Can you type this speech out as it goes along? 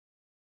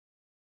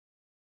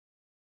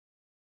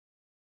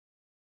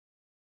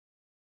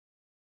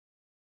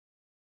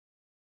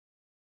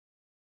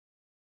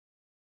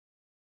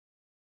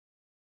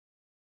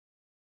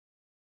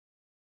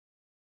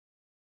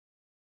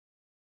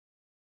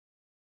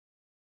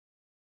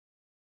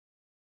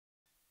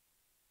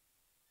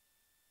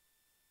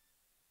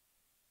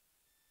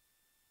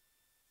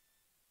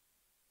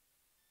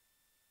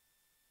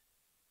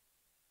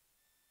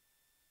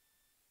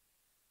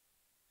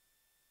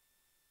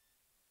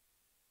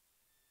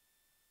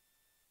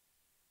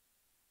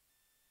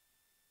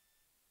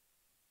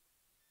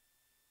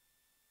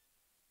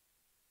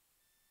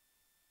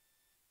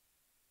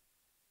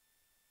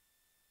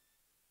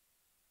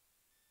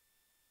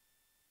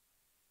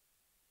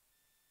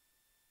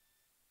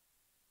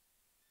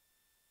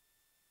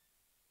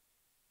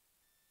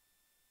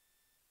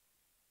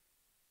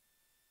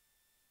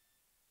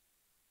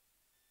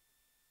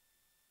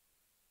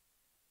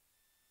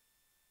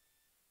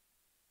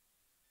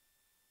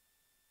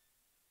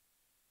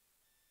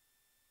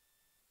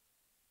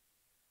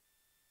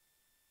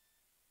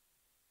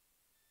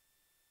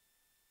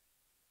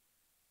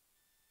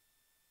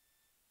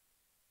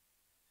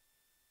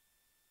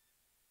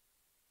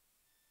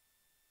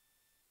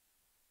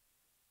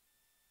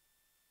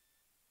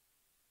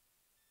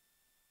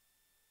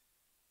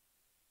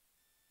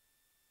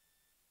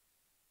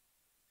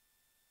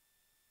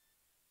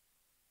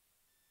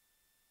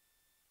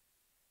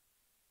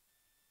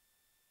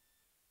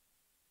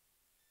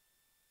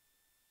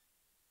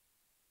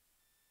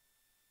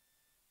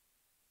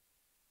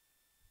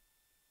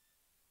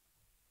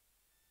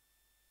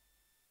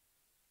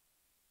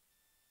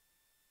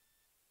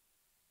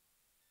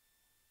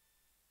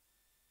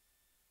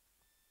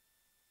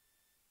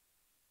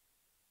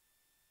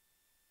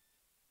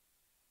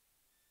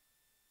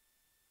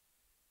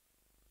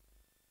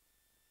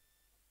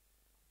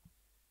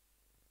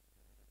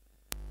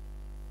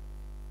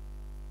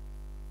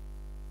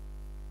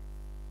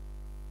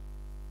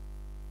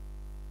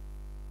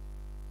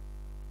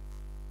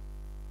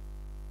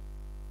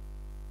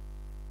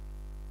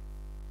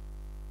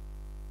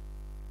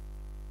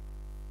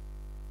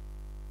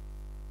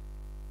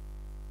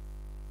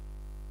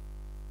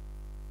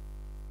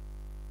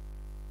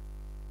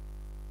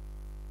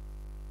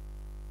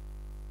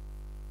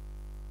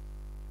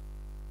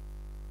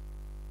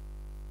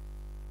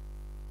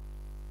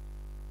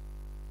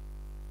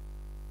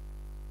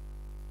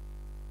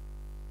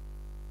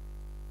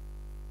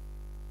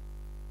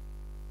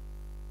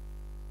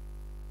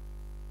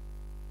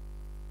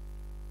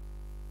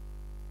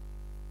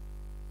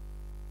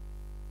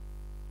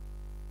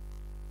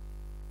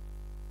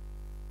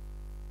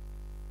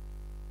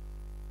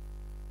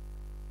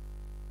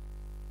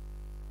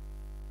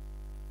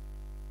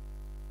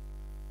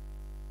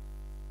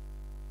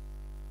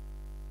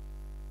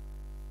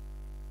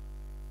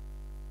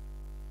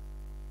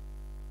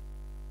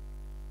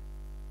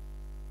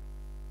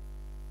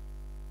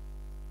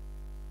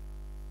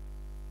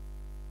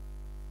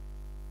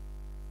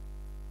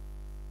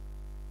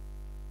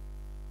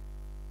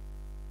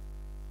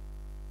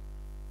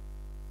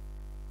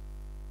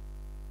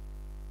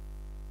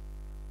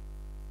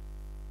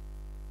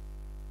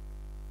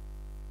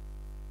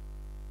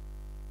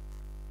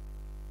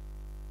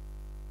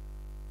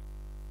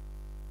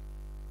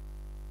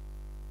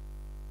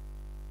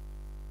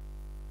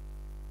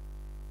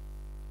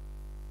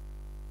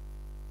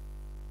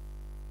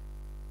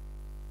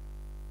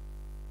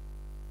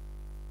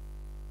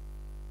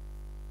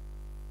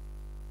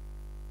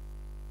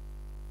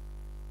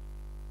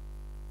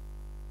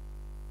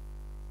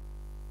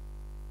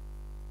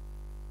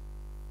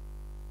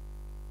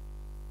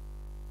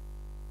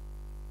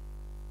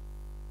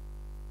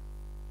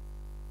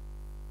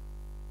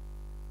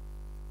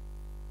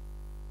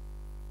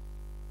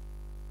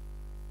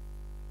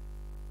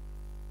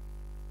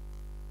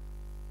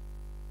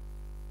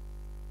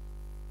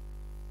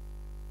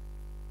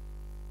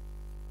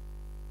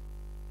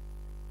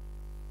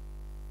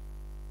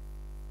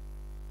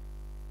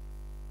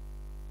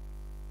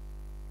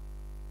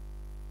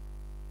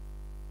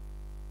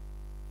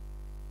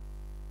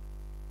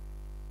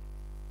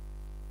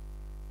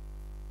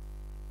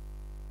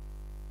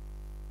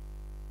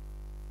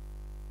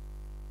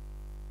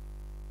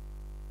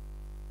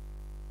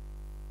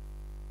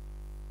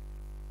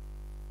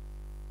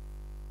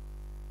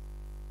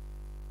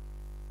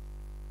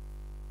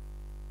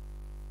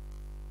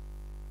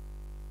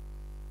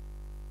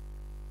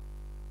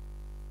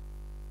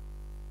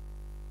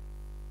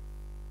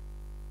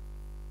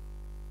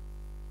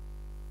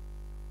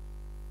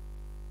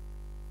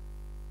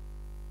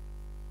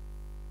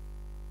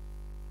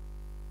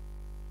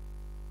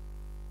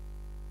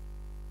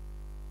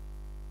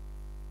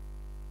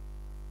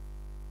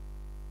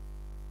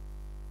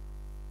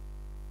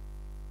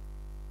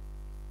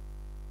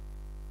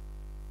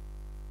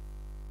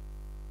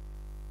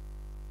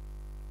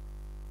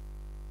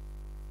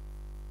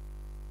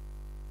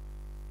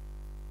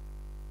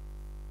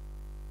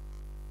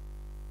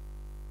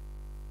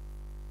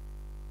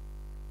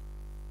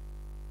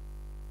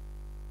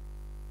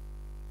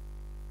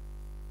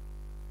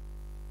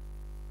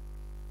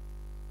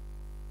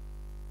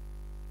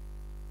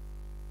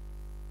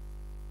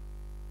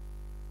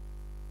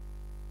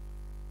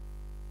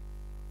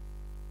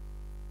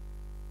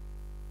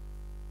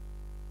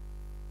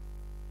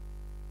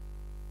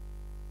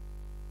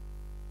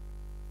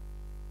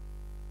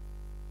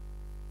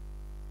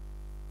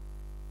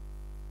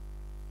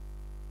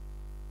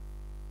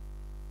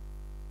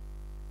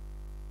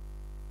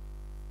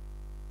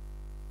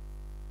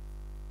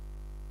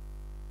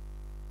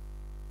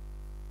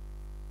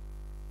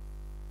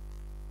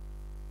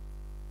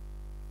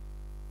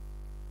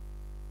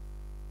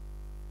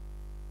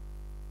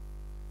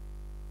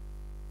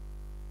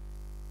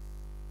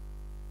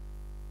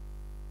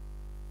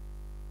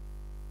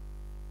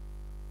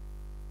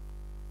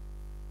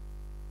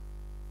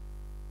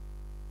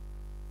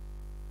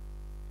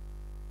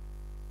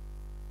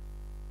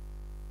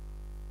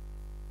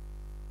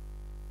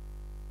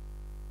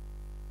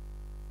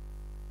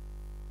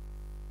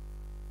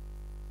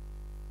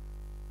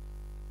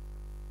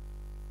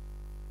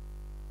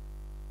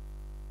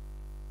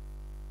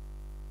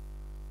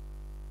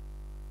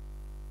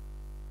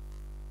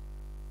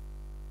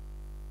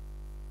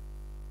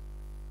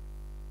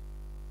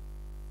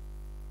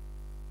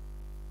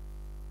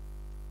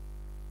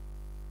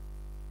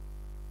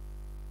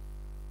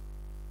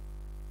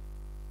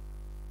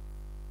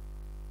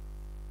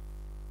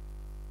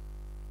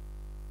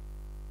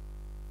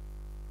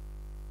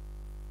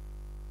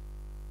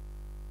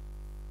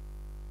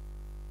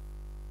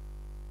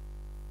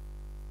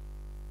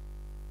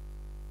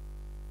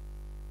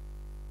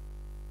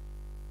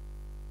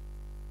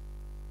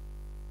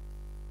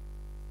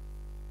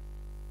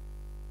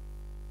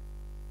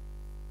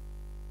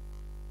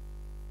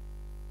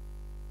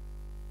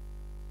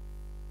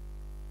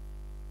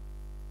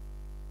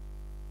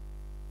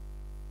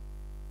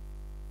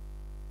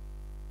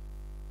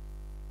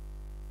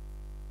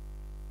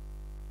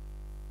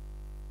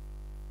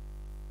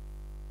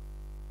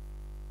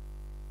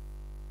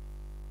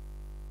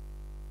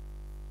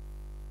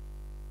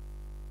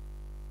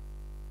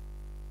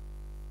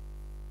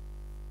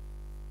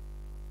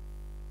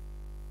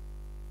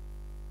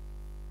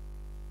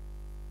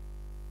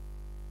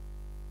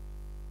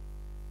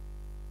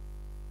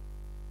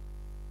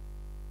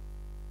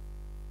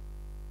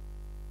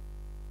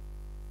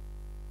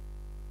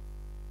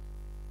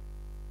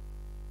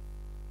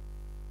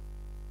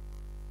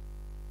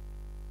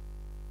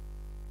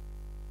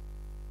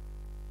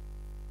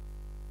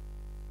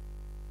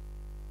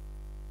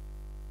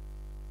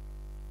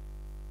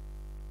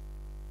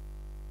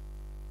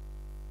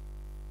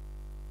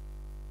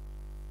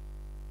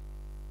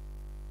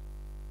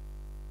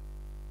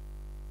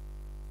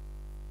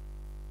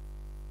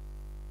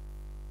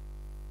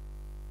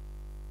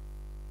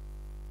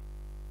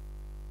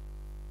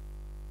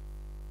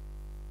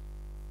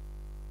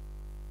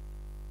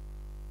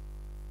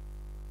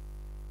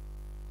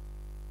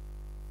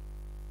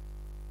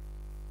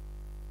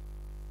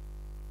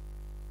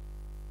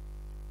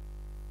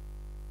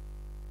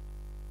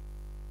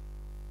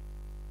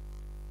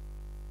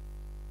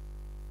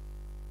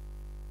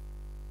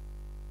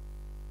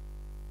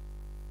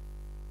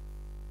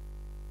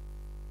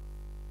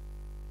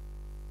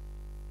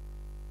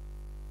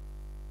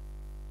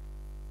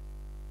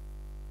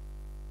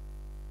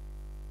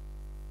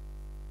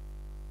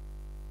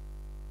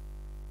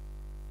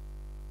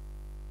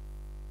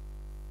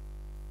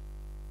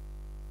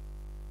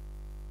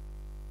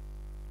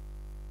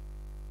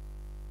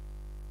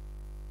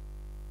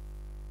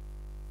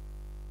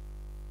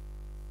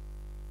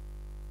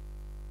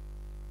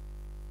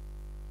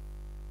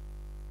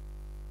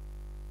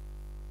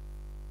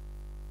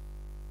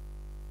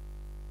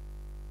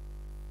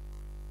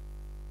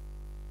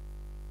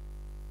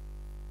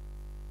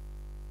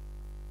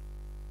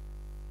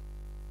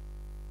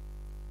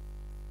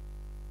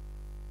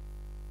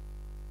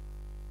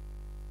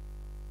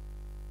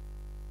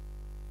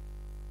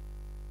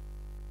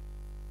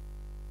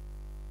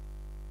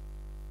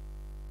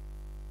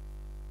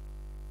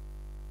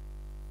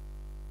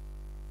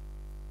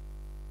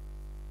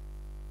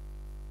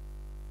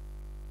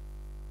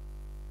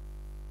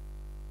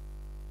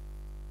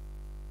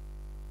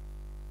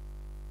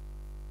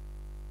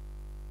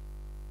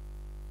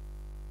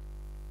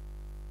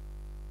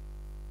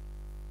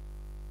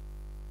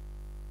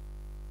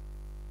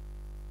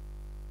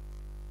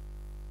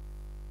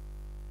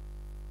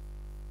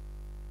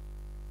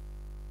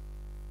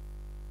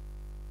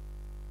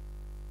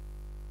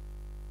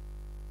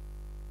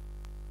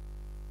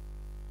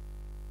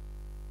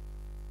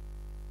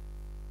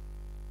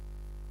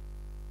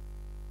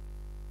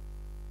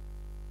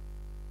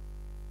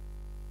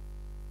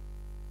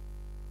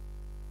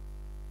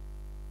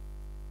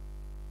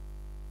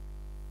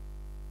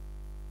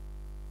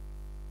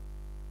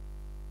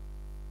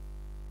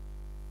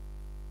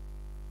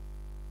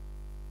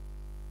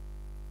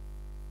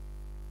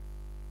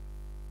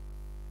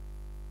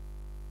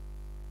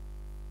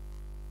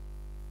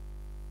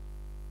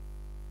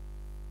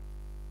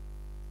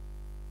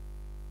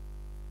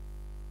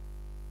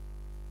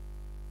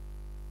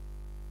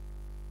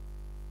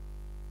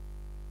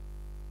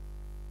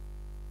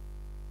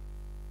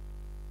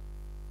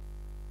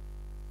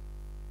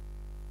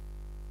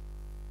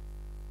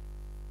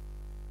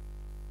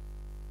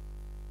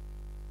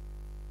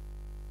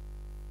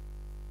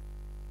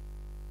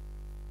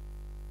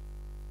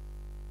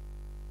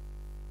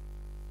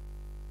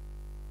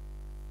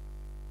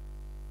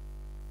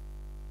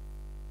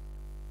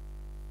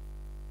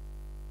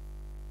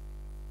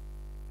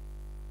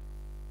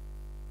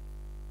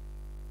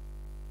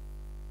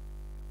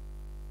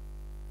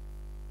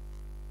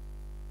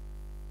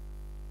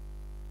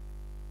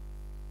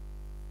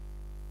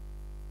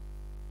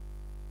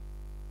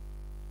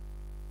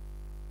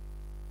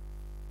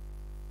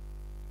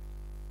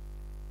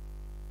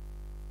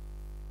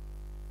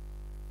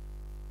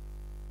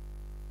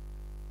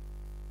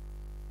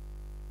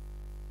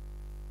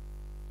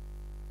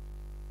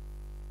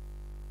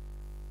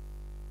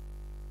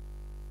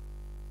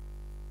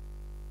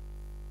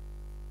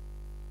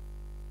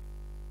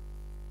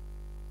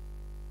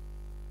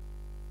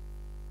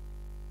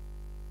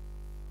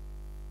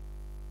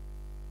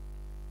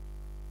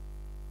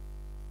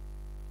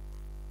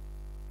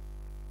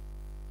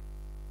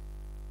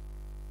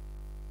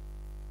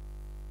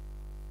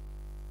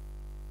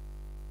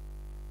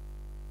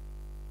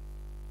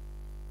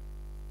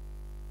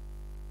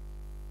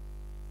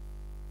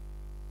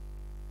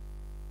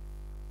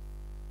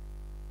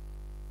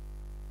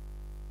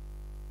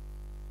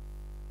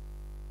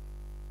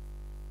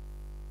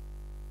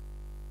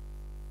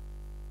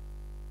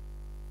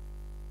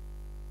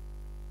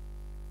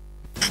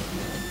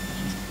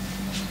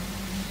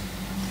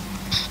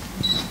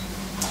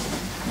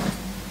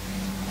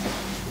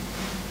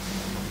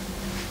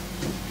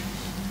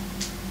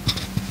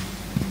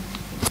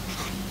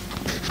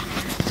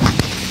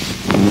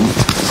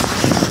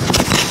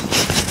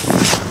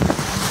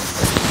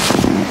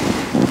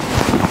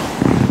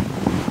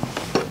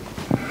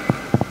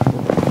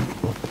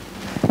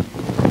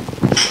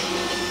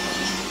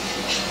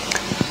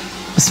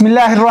بسم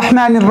الله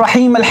الرحمن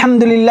الرحيم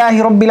الحمد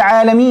لله رب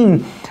العالمين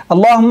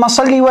اللهم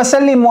صل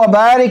وسلم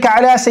وبارك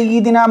على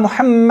سيدنا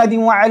محمد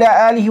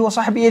وعلى آله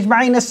وصحبه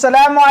أجمعين.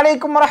 Assalamu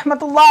alaikum wa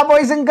rahmatullah,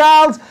 boys and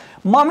girls,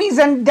 mummies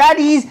and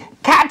daddies,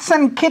 cats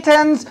and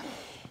kittens,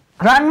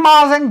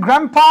 grandmas and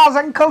grandpas,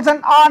 uncles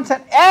and aunts,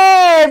 and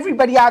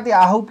everybody out there.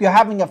 I hope you're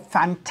having a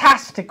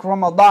fantastic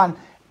Ramadan,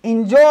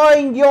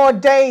 enjoying your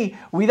day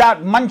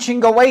without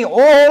munching away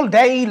all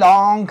day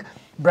long.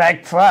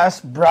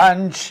 Breakfast,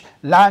 brunch,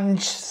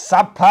 lunch,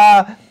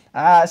 supper,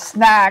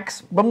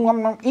 snacks,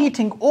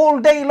 eating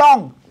all day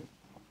long.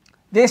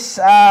 This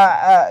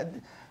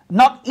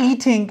not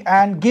eating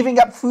and giving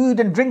up food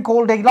and drink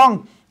all day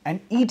long and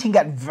eating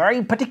at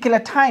very particular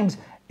times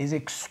is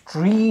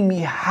extremely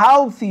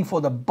healthy for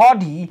the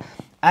body,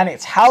 and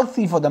it's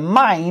healthy for the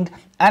mind,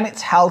 and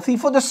it's healthy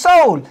for the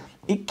soul.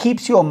 It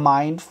keeps your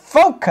mind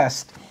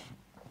focused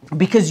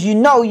because you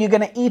know you're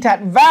going to eat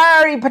at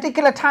very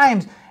particular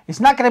times. It's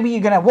not going to be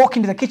you're going to walk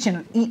into the kitchen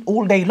and eat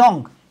all day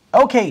long.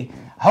 Okay,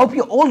 I hope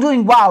you're all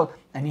doing well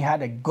and you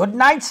had a good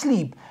night's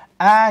sleep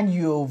and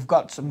you've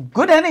got some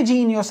good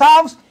energy in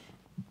yourselves.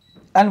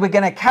 And we're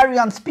going to carry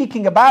on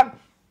speaking about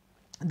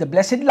the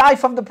blessed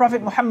life of the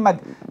Prophet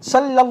Muhammad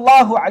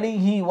sallallahu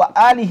alaihi wa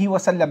alihi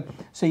wasallam.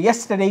 So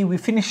yesterday we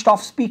finished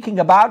off speaking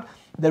about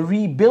the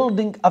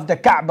rebuilding of the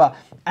Kaaba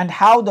and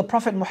how the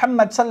Prophet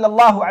Muhammad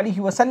sallallahu alaihi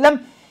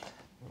wasallam,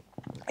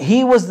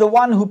 he was the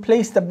one who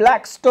placed the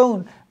black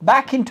stone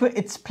back into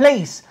its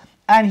place,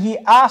 and he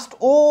asked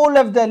all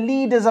of the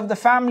leaders of the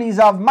families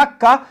of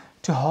Mecca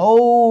to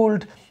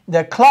hold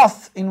the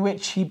cloth in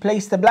which he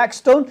placed the black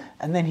stone,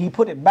 and then he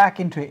put it back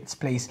into its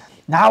place.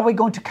 Now we're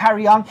going to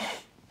carry on.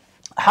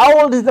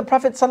 How old is the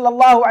Prophet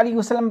sallallahu alaihi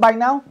wasallam by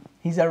now?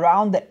 He's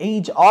around the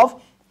age of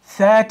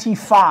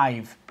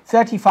 35,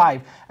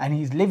 and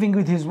he's living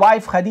with his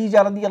wife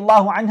Khadija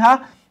radiallahu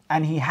anha,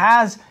 and he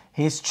has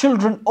his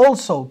children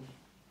also.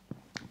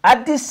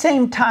 At this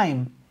same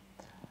time,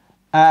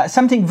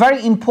 something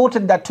very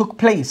important that took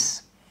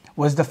place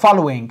was the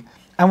following,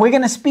 and we're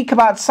going to speak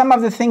about some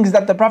of the things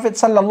that the Prophet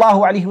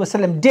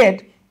ﷺ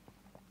did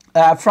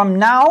from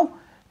now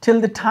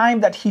till the time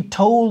that he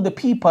told the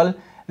people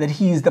that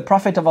he is the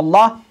Prophet of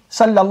Allah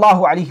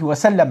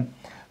ﷺ.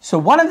 So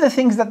one of the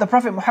things that the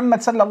Prophet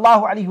Muhammad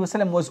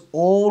ﷺ was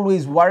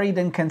always worried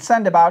and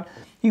concerned about,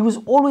 he was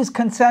always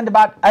concerned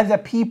about other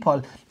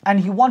people,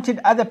 and he wanted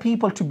other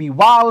people to be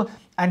well,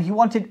 and he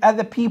wanted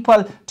other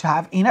people to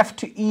have enough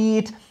to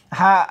eat,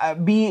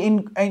 be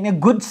in a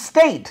good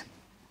state.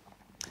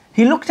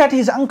 He looked at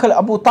his uncle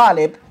Abu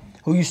Talib,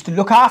 who used to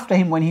look after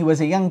him when he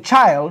was a young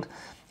child,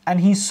 and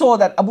he saw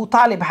that Abu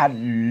Talib had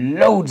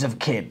loads of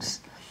kids.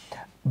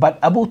 But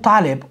Abu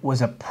Talib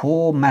was a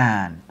poor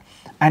man,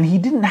 and he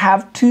didn't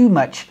have too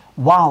much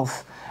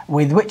wealth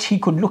with which he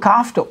could look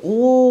after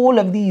all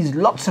of these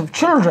lots of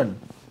children.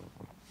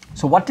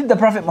 So what did the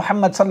Prophet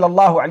Muhammad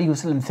sallallahu alaihi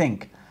wasallam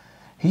think?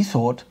 He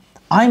thought,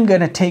 I'm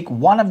going to take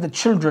one of the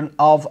children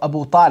of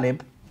Abu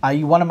Talib,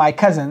 i.e. one of my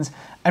cousins,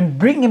 and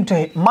bring him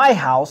to my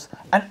house,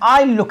 and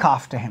I'll look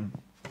after him.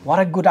 What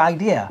a good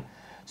idea.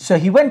 So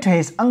he went to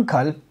his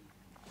uncle,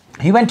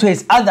 he went to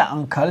his other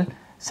uncle,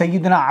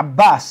 Sayyidina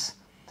Abbas.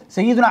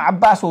 Sayyidina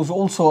Abbas was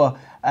also,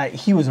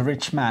 he was a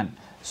rich man.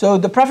 So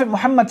the Prophet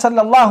Muhammad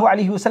sallallahu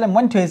alaihi wasallam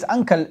went to his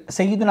uncle,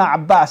 Sayyidina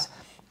Abbas,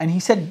 and he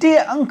said,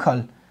 dear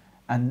uncle,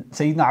 and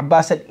Sayyidina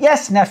Abbas said,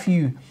 yes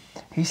nephew.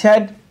 He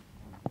said,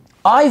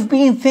 I've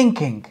been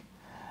thinking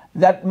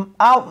that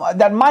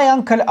my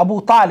uncle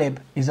Abu Talib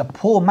is a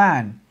poor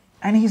man,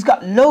 and he's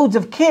got loads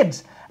of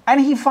kids,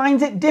 and he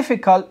finds it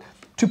difficult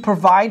to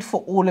provide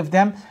for all of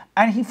them,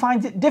 and he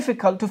finds it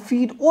difficult to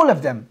feed all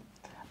of them.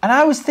 And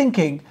I was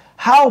thinking,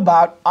 how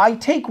about I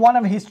take one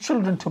of his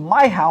children to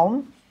my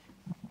home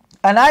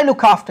and I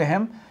look after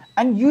him,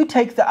 and you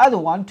take the other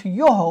one to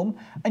your home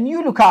and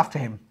you look after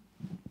him.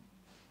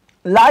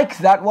 Like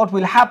that, what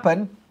will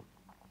happen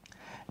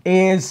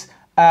is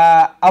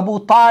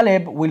Abu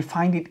Talib will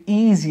find it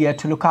easier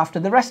to look after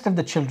the rest of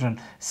the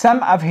children.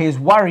 Some of his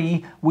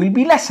worry will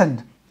be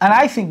lessened. And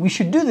I think we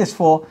should do this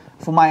for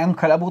my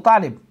uncle Abu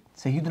Talib.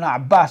 Sayyidina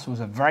Abbas was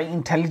a very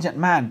intelligent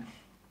man,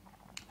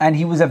 and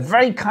he was a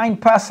very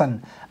kind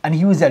person, and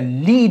he was a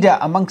leader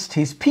amongst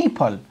his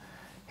people.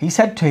 He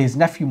said to his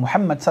nephew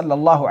Muhammad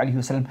sallallahu alaihi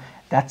wasallam,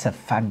 that's a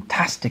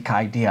fantastic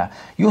idea.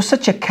 You're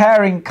such a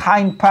caring,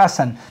 kind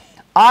person.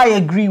 I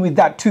agree with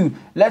that too.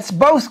 Let's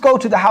both go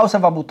to the house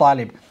of Abu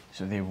Talib.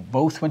 So they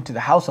both went to the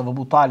house of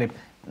Abu Talib.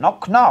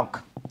 Knock,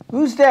 knock.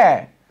 Who's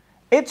there?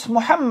 It's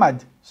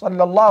Muhammad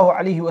sallallahu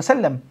alaihi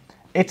wasallam.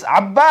 It's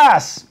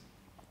Abbas.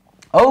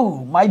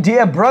 Oh, my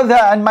dear brother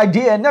and my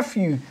dear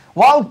nephew,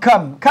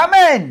 welcome. Come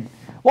in.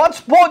 What's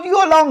brought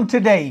you along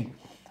today?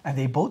 And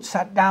they both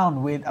sat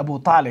down with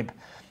Abu Talib.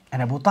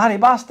 And Abu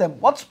Talib asked them,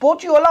 what's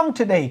brought you along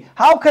today?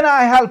 How can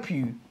I help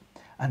you?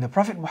 And the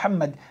Prophet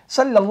Muhammad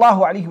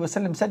sallallahu alaihi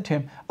wasallam said to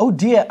him, oh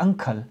dear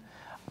uncle,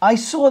 I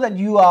saw that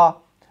you are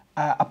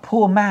a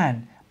poor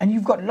man and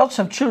you've got lots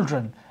of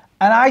children,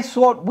 and I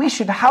thought we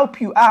should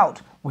help you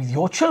out with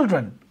your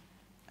children.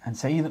 And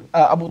Sayyid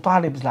Abu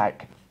Talib's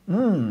like,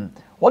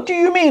 What do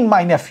you mean,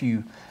 my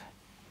nephew?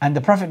 And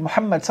the Prophet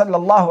Muhammad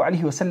sallallahu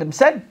alaihi wasallam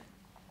said,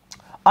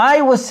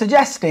 I was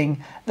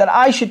suggesting that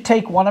I should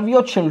take one of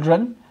your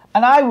children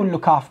and I will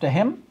look after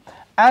him.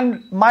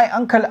 And my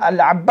uncle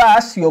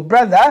Al-Abbas, your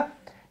brother,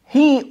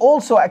 he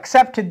also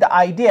accepted the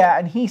idea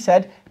and he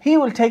said he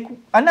will take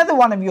another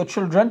one of your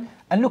children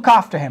and look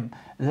after him.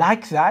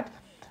 Like that,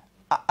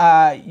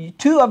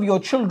 two of your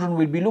children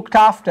will be looked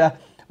after,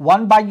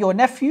 one by your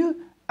nephew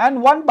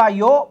and one by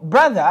your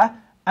brother,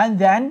 and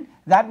then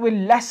that will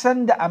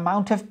lessen the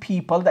amount of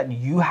people that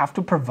you have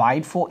to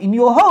provide for in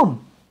your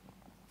home.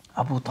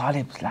 Abu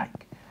Talib's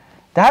like,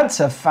 that's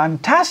a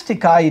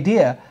fantastic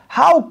idea.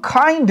 How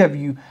kind of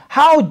you,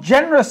 how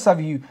generous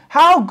of you,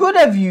 how good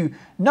of you,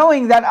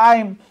 knowing that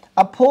I'm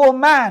a poor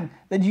man,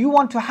 that you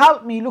want to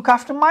help me look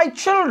after my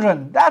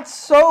children. That's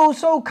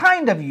so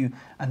kind of you.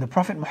 And the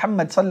Prophet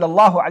Muhammad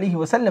sallallahu alaihi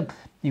wasallam,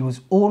 he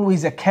was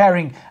always a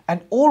caring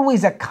and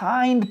always a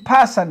kind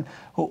person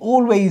who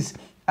always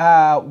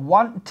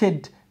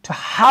wanted to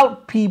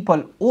help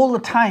people all the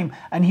time.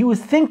 And he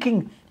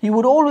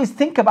would always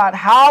think about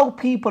how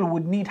people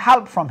would need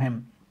help from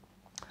him.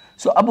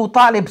 So Abu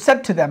Talib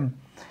said to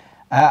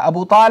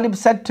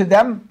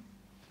them,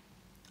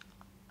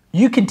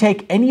 you can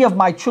take any of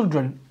my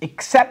children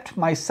except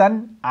my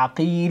son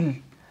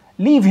Aqil.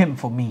 Leave him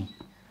for me.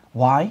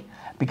 Why?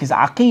 Because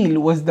Aqil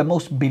was the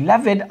most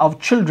beloved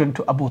of children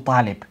to Abu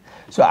Talib.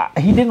 So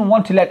he didn't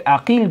want to let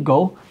Aqil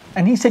go,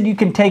 and he said you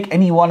can take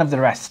any one of the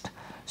rest.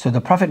 So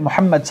the Prophet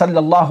Muhammad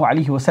sallallahu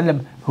alaihi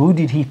wasallam, who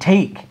did he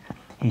take?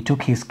 He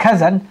took his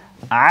cousin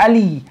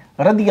Ali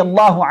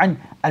radiyallahu anh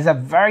as a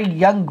very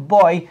young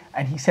boy,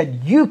 and he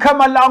said, you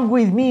come along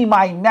with me,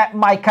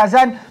 my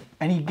cousin.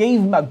 And he gave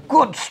him a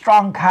good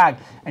strong hug.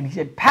 And he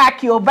said,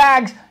 pack your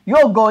bags,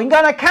 you're going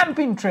on a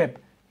camping trip.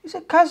 He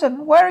said,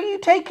 cousin, where are you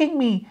taking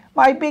me?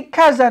 My big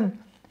cousin.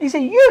 He said,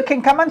 you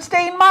can come and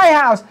stay in my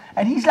house.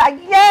 And he's like,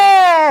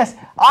 yes,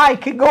 I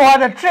can go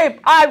on a trip.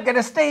 I'm going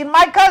to stay in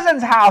my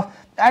cousin's house.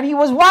 And he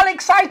was well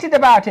excited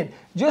about it.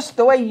 Just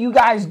the way you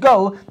guys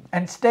go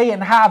and stay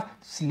and have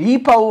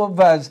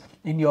sleepovers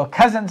in your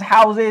cousin's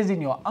houses, in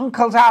your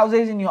uncle's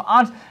houses, in your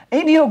aunt's,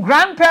 in your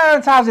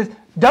grandparents' houses.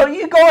 Don't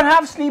you go and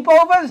have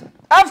sleepovers?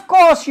 Of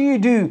course you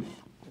do.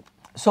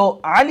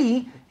 So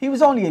Ali, he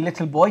was only a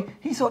little boy.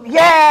 He thought,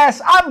 yes,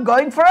 I'm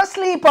going for a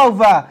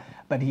sleepover.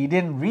 But he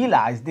didn't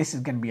realize this is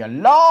going to be a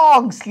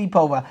long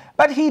sleepover.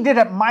 But he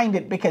didn't mind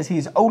it because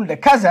his older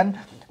cousin,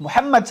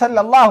 Muhammad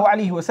sallallahu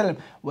alaihi wasallam,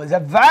 was a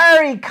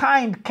very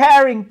kind,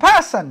 caring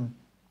person.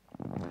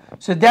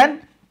 So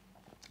then,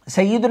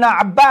 Sayyiduna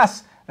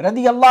Abbas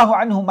radiyallahu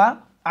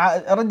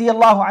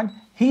anhu,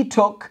 he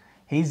took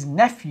his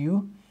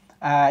nephew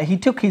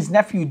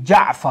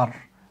Ja'far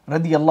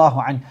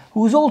radiyallahu anh,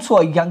 who was also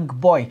a young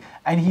boy,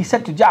 and he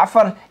said to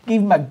Ja'far,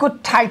 gave him a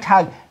good tight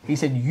hug. He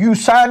said, you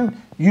son,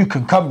 you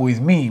can come with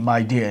me,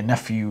 my dear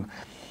nephew.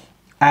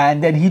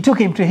 And then he took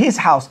him to his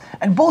house,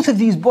 and both of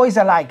these boys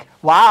are like,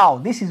 wow,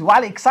 this is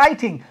well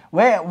exciting,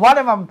 where one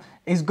of them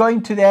is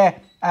going to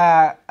their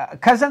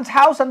cousin's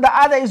house and the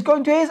other is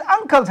going to his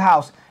uncle's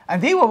house,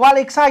 and they were well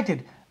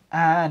excited.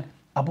 And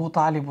Abu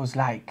Talib was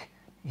like,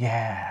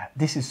 yeah,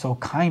 this is so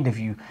kind of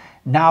you.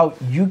 Now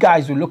you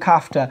guys will look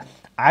after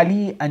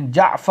Ali and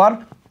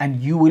Ja'far, and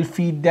you will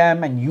feed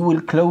them and you will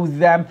clothe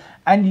them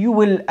and you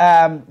will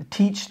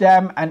teach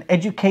them and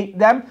educate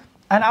them,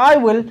 and I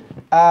will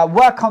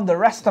work on the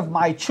rest of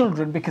my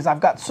children because I've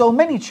got so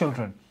many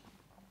children.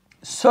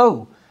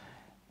 So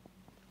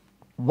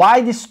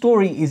why this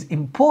story is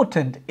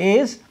important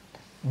is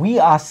we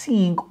are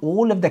seeing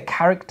all of the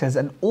characters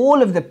and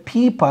all of the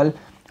people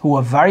who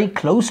were very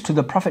close to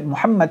the Prophet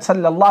Muhammad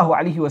sallallahu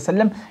alaihi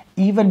wasallam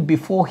even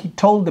before he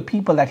told the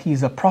people that he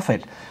is a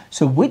prophet.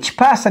 So which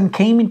person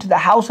came into the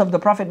house of the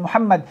Prophet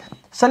Muhammad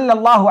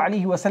sallallahu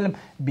alaihi wasallam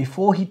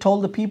before he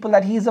told the people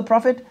that he is a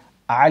prophet?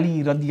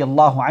 Ali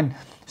radiyallahu anh.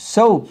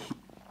 So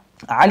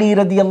Ali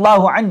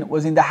radiyallahu anh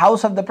was in the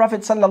house of the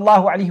Prophet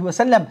sallallahu alaihi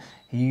wasallam.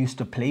 He used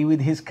to play with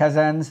his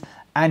cousins,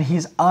 and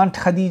his aunt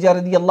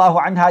Khadija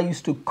radiyallahu anha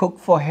used to cook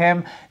for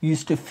him,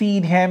 used to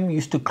feed him,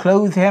 used to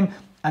clothe him.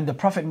 And the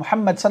Prophet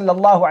Muhammad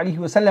sallallahu alaihi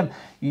wasallam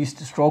used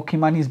to stroke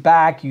him on his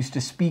back, used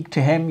to speak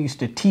to him, used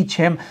to teach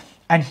him,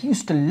 and he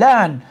used to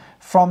learn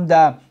from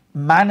the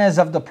manners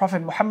of the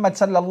Prophet Muhammad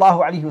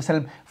sallallahu alaihi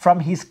wasallam,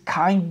 from his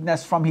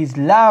kindness, from his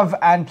love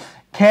and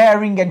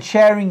caring and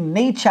sharing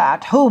nature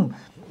at home,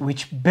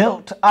 which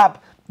built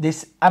up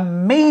this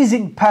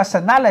amazing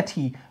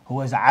personality who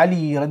was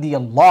Ali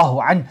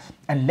radiyallahu anh.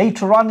 And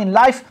later on in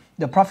life,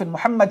 the Prophet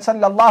Muhammad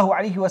sallallahu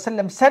alaihi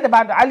wasallam said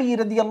about Ali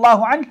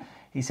radiyallahu anh,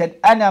 he said,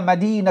 "Ana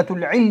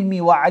madinatul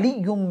ilmi wa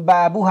aliyun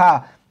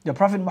babuha." The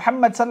Prophet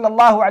Muhammad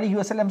sallallahu alaihi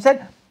wasallam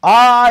said,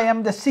 I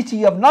am the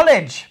city of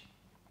knowledge.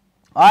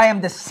 I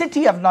am the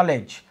city of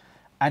knowledge,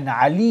 and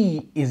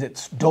Ali is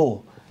its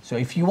door. So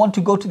if you want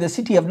to go to the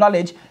city of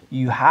knowledge,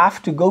 you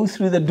have to go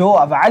through the door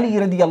of Ali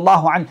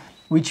radiyallahu anh,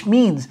 which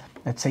means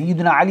that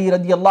Sayyidina Ali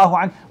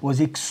radiyallahu anh was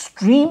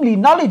extremely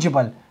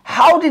knowledgeable.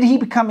 How did he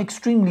become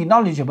extremely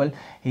knowledgeable?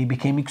 He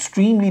became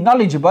extremely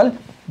knowledgeable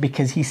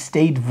because he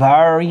stayed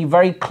very,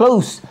 very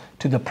close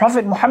to the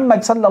Prophet Muhammad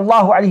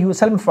sallallahu alaihi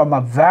wasallam from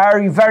a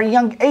very, very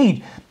young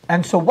age.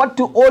 And so what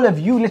do all of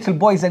you little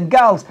boys and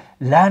girls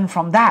learn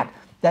from that?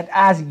 That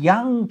as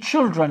young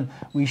children,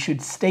 we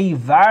should stay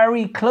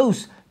very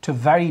close to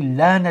very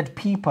learned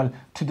people,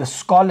 to the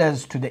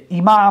scholars, to the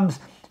imams,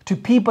 to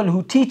people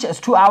who teach us,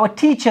 to our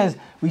teachers.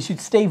 We should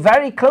stay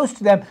very close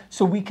to them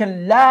so we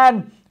can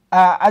learn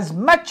as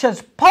much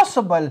as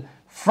possible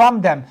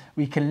from them.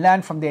 We can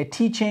learn from their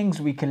teachings,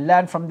 we can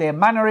learn from their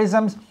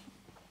mannerisms,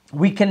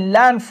 we can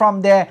learn from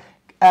their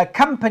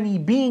company,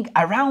 being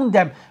around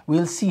them.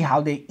 We'll see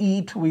how they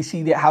eat, we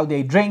see how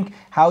they drink,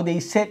 how they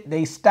sit,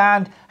 they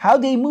stand, how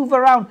they move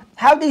around,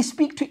 how they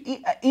speak to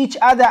each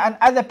other and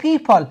other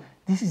people.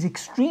 This is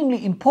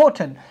extremely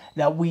important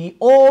that we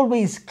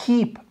always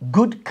keep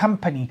good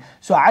company.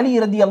 So Ali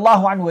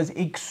radiallahu anhu was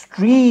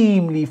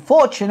extremely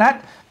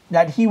fortunate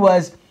that he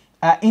was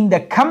in the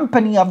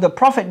company of the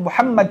Prophet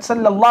Muhammad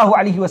sallallahu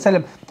alaihi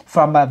wasallam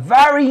from a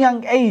very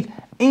young age,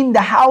 in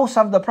the house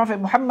of the Prophet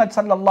Muhammad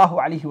sallallahu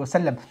alaihi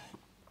wasallam.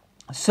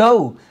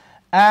 So,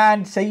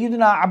 and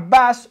Sayyidina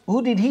Abbas,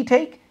 who did he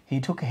take?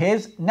 He took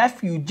his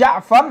nephew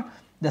Ja'far,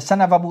 the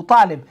son of Abu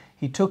Talib.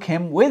 He took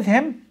him with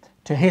him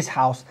to his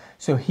house.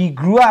 So he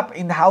grew up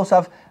in the house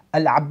of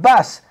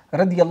Al-Abbas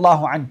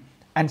radiyallahu anhu.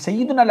 And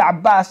Sayyidina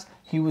Al-Abbas,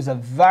 he was a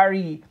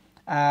very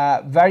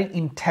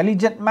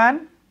intelligent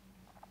man,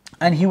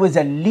 and he was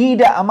a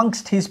leader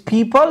amongst his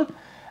people,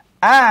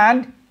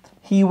 and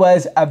he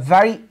was a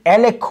very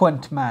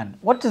eloquent man.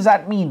 What does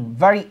that mean?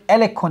 Very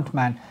eloquent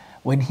man.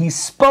 When he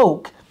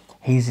spoke,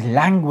 his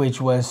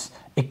language was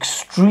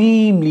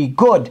extremely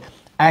good,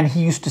 and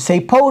he used to say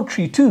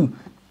poetry too.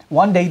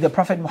 One day the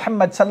Prophet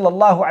Muhammad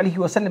sallallahu alaihi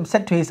wasallam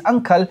said to his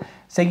uncle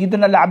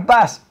Sayyidina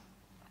Al-Abbas,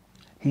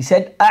 he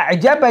said,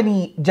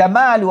 "A'jabani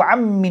jamalu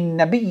ammi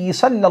an-nabiy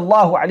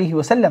sallallahu alaihi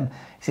wasallam."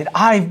 He said,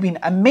 "I've been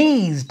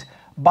amazed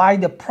by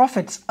the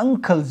Prophet's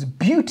uncle's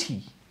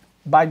beauty."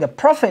 By the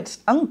Prophet's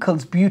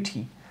uncle's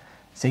beauty.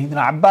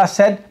 Sayyidina Abbas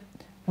said,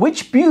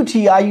 "Which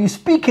beauty are you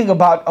speaking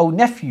about, O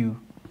nephew?"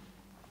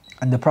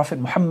 And the Prophet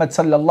Muhammad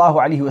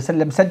sallallahu alaihi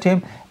wasallam said to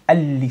him,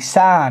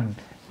 "Al-lisan,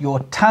 your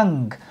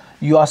tongue.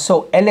 You are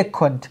so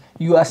eloquent,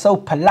 you are so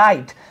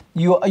polite,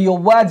 your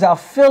words are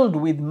filled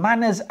with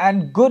manners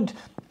and good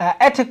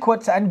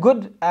etiquettes and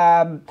good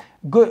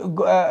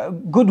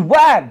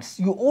words.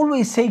 You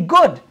always say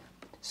good."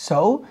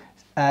 So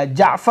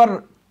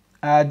Ja'far,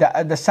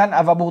 the son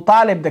of Abu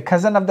Talib, the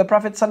cousin of the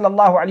Prophet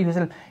sallallahu alaihi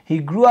wasallam, he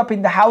grew up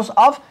in the house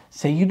of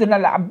Sayyidina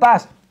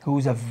Al-Abbas, who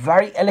was a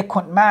very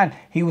eloquent man.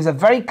 He was a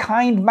very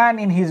kind man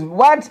in his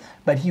words,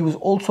 but he was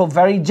also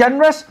very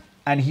generous,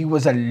 and he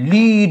was a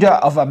leader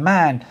of a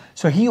man.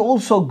 So he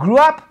also grew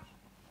up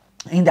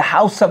in the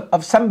house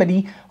of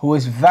somebody who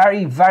was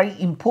very, very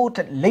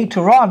important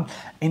later on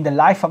in the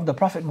life of the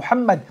Prophet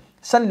Muhammad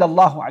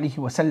sallallahu alaihi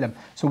wasallam.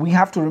 So we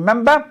have to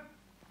remember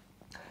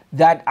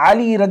that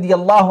Ali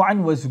radiallahu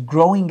anhu was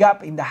growing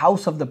up in the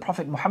house of the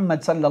Prophet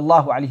Muhammad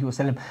sallallahu alaihi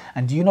wasallam.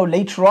 And do you know,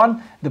 later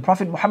on the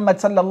Prophet Muhammad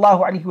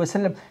sallallahu alaihi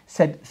wasallam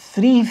said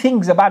 3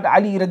 things about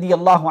Ali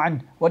radiallahu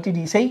anhu. What did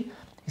he say?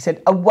 He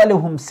said,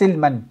 "Awwaluhum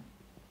silman,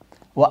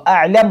 wa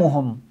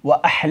a'lamuhum wa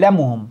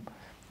ahlamuhum."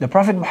 The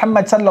Prophet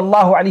Muhammad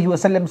sallallahu alaihi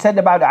wasallam said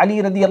about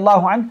Ali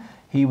radiallahu anhu,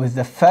 he was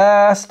the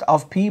first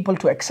of people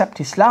to accept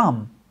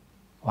Islam.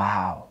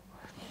 Wow.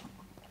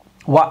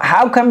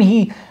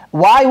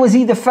 Why was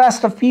he the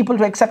first of people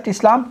to accept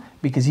Islam?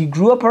 Because he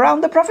grew up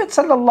around the Prophet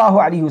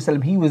sallallahu alaihi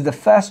wasallam. He was the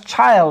first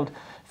child,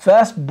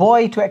 first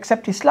boy to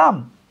accept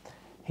Islam.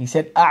 He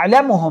said,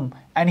 "A'lamuhum,"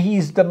 and he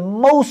is the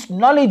most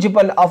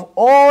knowledgeable of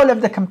all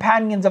of the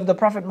companions of the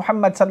Prophet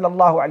Muhammad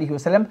sallallahu alaihi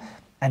wasallam.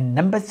 And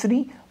number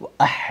 3,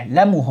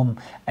 "Ahlamuhum,"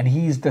 and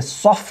he is the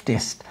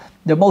softest,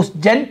 the most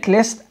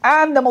gentlest,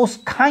 and the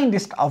most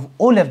kindest of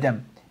all of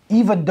them.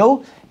 Even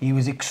though he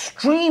was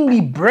extremely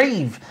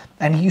brave,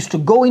 and he used to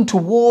go into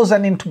wars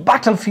and into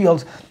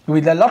battlefields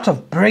with a lot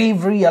of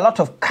bravery, a lot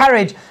of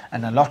courage,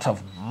 and a lot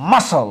of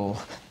muscle.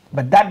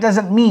 But that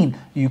doesn't mean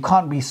you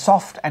can't be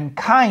soft and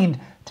kind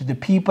to the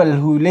people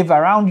who live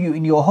around you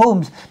in your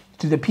homes,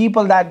 to the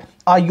people that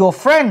are your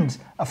friends.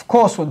 Of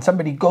course, when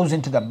somebody goes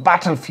into the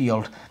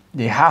battlefield,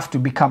 they have to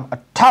become a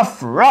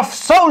tough, rough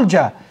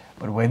soldier.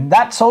 But when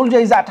that soldier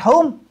is at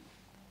home,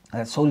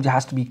 that soldier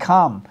has to be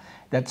calm.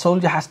 That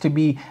soldier has to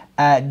be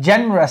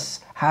generous,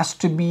 has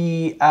to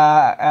be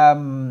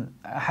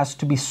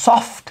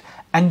soft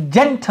and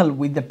gentle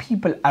with the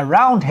people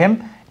around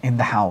him in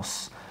the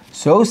house.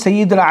 So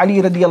Sayyidina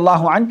Ali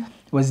radiallahu anhu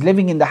was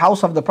living in the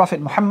house of the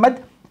Prophet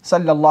Muhammad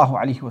sallallahu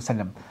alaihi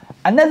wasallam.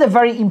 Another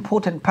very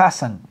important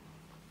person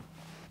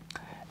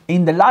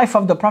in the life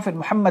of the Prophet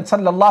Muhammad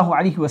sallallahu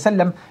alaihi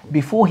wasallam,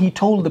 before he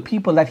told the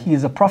people that he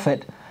is a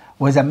prophet,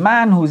 was a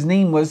man whose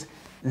name was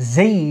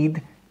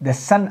Zayd, the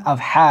son of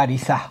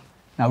Haritha.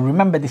 Now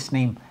remember this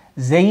name,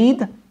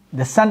 Zayd,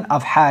 the son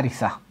of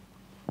Haritha.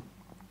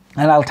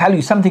 And I'll tell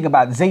you something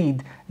about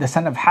Zayd, the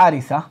son of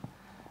Haritha.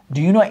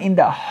 Do you know, in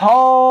the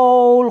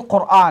whole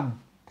Quran,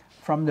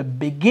 from the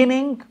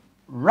beginning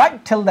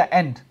right till the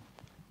end.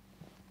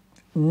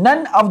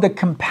 None of the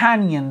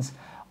companions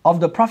of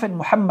the Prophet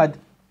Muhammad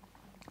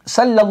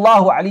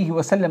sallallahu alaihi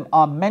wasallam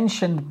are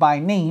mentioned by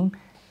name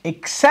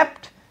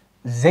except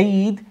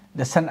Zayd,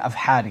 the son of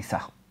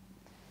Haritha.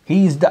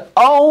 He is the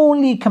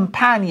only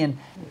companion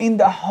in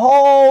the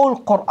whole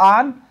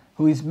Quran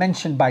who is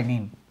mentioned by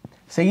name.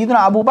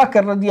 Sayyidina Abu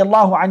Bakr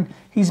radiallahu anh,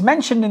 he's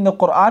mentioned in the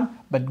Quran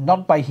but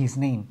not by his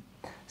name.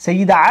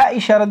 Sayyida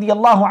Aisha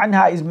radiallahu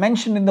anha is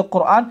mentioned in the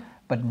Quran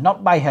but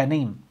not by her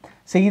name.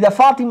 Sayyida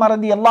Fatima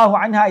radiallahu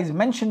anha is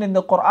mentioned in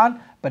the Quran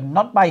but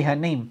not by her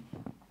name.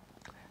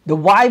 The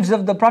wives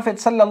of the Prophet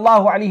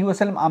sallallahu alaihi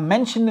wasallam are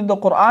mentioned in the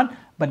Quran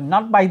but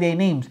not by their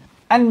names.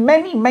 And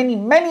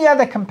many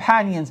other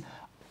companions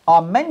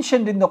are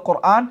mentioned in the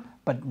Quran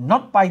but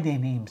not by their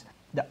names.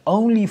 The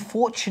only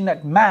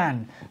fortunate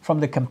man from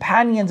the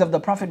companions of the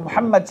Prophet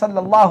Muhammad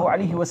sallallahu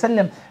alaihi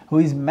wasallam who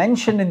is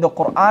mentioned in the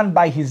Quran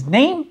by his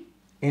name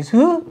is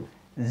who?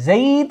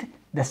 Zayd,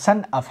 the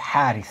son of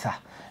Haritha.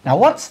 Now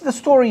what's the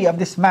story of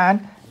this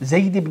man,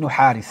 Zayd ibn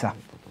Haritha?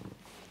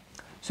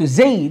 So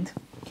Zayd,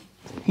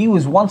 he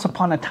was once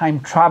upon a time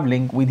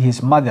traveling with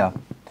his mother,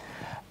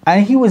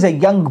 and he was a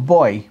young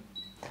boy,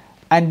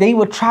 and they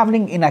were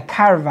traveling in a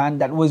caravan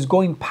that was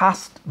going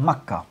past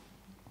Mecca.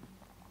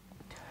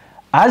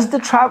 As the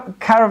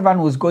caravan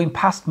was going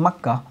past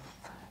Mecca,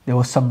 there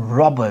were some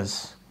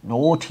robbers,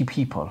 naughty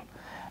people,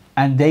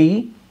 and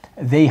they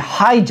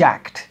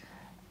hijacked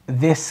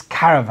this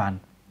caravan,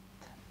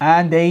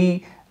 and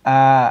they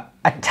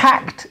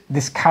attacked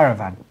this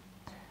caravan.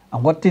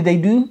 And what did they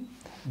do?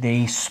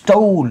 They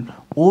stole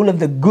all of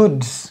the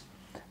goods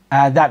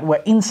that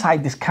were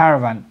inside this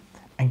caravan.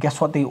 And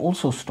guess what they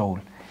also stole?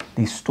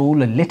 They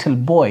stole a little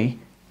boy,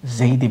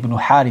 Zayd ibn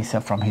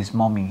Haritha, from his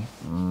mommy.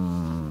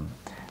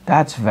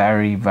 That's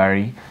very,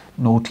 very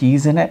naughty,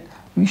 isn't it?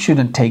 We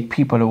shouldn't take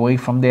people away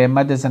from their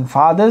mothers and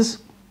fathers.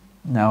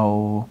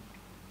 No.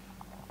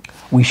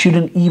 We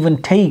shouldn't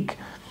even take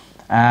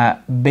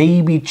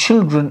baby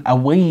children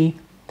away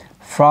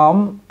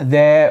from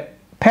their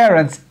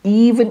parents,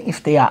 even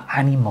if they are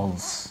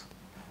animals.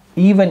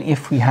 Even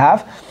if we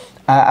have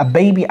a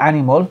baby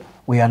animal,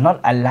 we are not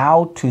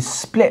allowed to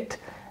split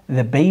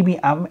the baby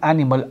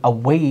animal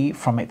away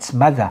from its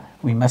mother.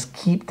 We must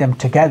keep them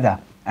together.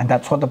 And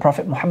that's what the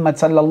Prophet Muhammad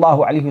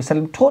sallallahu alaihi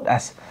wasallam taught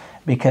us,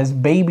 because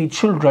baby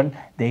children,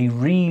 they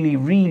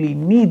really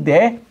need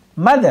their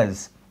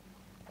mothers.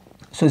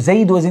 So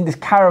Zayd was in this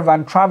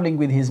caravan traveling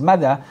with his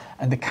mother,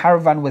 and the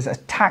caravan was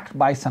attacked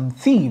by some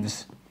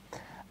thieves,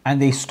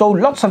 and they stole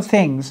lots of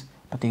things,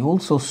 but they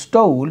also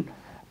stole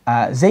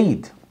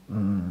Zayd.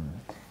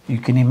 You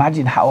can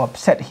imagine how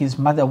upset his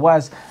mother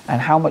was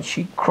and how much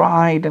she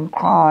cried and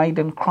cried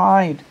and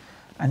cried.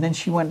 And then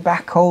she went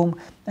back home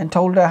and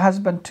told her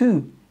husband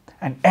too.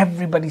 And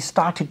everybody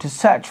started to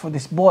search for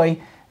this boy,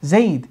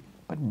 Zayd,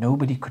 but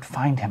nobody could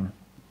find him.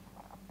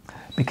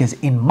 Because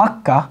in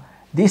Mecca,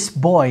 this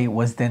boy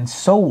was then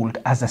sold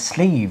as a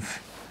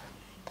slave.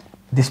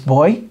 This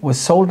boy was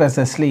sold as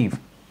a slave.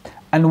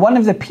 And one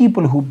of the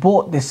people who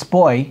bought this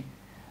boy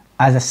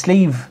as a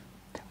slave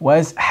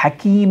was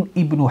Hakim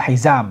ibn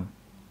Hizam.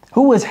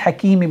 Who was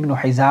Hakim ibn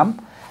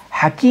Hizam?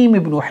 Hakim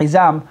ibn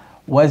Hizam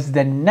was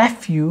the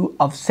nephew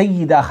of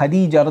Sayyida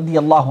Khadija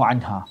radiallahu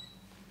anha.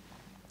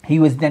 He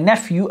was the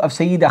nephew of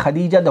Sayyida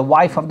Khadija, the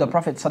wife of the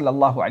Prophet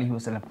sallallahu alaihi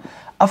wasallam.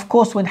 Of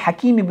course, when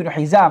Hakim ibn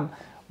Hizam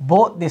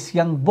bought this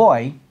young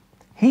boy,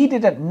 he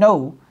didn't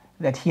know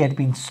that he had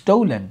been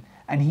stolen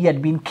and he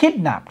had been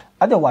kidnapped.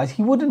 Otherwise,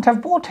 he wouldn't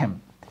have bought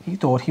him. He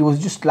thought he was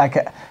just like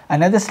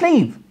another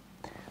slave.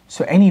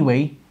 So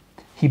anyway,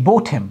 he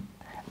bought him.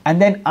 And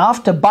then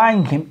after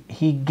buying him,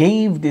 he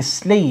gave this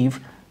slave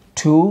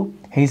to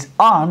his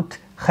aunt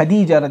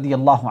Khadija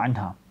radiallahu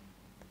anha.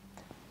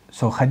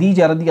 So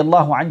Khadija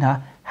radiallahu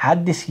anha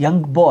had this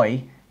young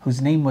boy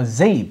whose name was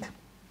Zayd.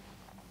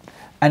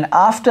 And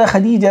after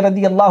Khadija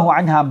radiallahu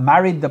anha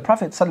married the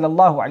Prophet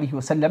sallallahu alaihi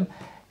wasallam,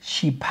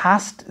 she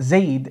passed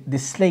Zayd,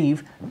 this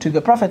slave, to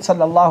the Prophet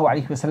sallallahu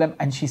alaihi wasallam,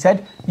 and she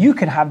said, you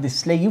can have this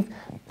slave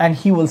and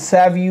he will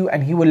serve you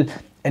and he will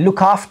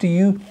look after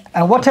you,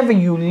 and whatever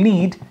you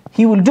need,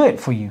 he will do it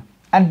for you.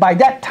 And by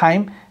that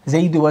time,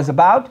 Zayd was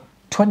about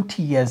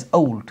 20 years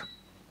old.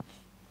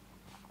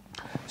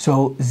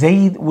 So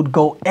Zayd would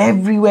go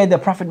everywhere the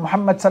Prophet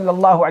Muhammad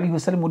sallallahu alaihi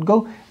wasallam would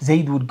go,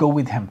 Zayd would go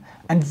with him.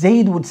 And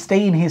Zayd would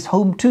stay in his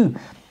home too.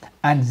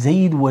 And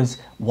Zayd was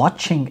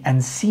watching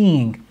and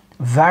seeing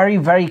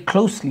very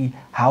closely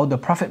how the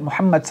Prophet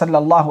Muhammad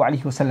sallallahu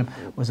alaihi wasallam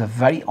was a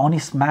very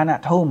honest man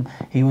at home.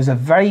 He was a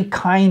very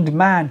kind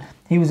man.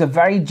 He was a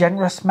very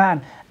generous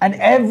man. And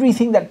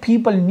everything that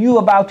people knew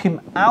about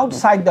him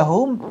outside the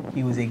home,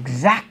 he was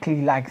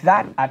exactly like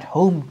that at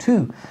home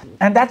too.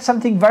 And that's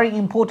something very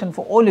important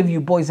for all of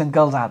you boys and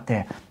girls out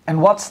there.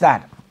 And what's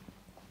that?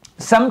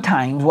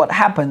 Sometimes what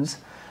happens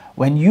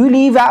when you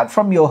leave out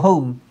from your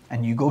home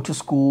and you go to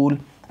school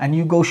and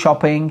you go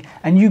shopping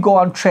and you go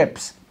on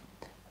trips,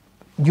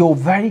 you're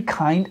very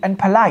kind and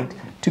polite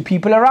to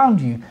people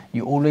around you.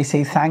 You always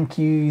say thank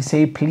you, you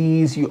say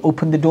please, you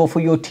open the door for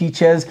your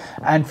teachers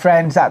and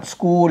friends at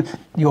school,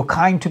 you're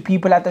kind to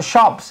people at the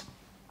shops.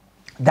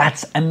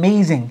 That's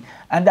amazing,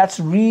 and that's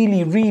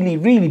really, really,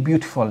 really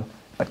beautiful.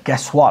 But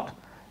guess what?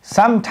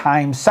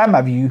 Sometimes, some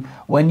of you,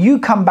 when you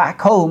come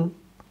back home,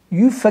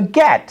 you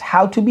forget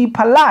how to be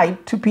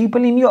polite to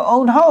people in your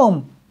own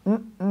home.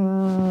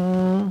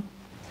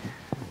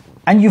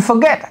 And you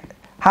forget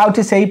how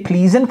to say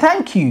please and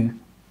thank you.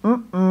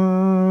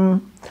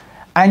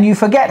 And you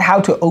forget how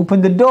to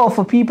open the door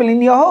for people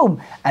in your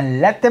home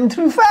and let them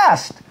through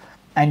first.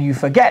 And you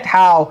forget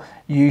how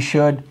you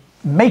should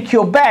make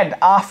your bed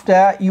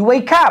after you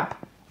wake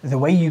up. The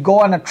way you go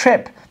on a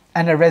trip,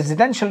 and a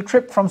residential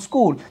trip from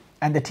school,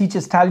 and the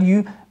teachers tell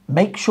you,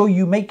 make sure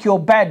you make your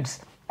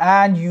beds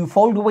and you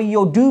fold away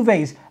your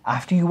duvets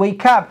after you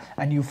wake up,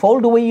 and you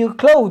fold away your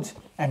clothes,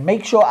 and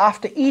make sure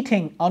after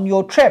eating on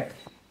your trip,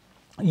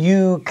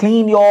 you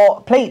clean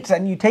your plates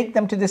and you take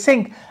them to the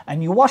sink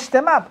and you wash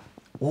them up.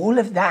 All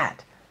of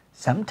that.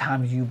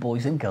 Sometimes you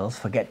boys and girls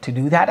forget to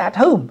do that at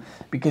home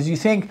because you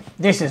think,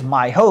 this is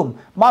my home,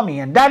 mommy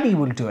and daddy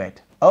will do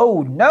it.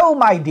 Oh no,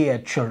 my dear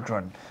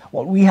children.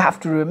 What we have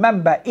to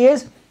remember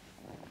is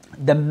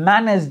the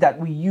manners that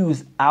we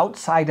use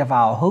outside of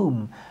our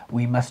home,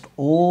 we must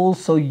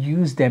also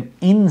use them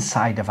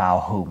inside of our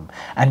home.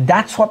 And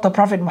that's what the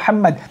Prophet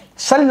Muhammad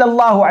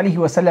sallallahu alaihi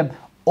wasallam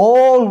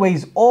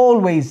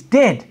always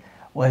did,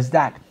 was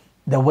that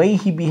the way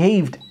he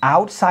behaved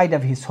outside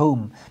of his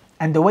home,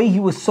 and the way he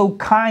was so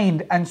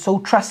kind and so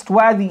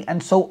trustworthy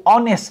and so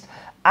honest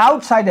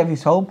outside of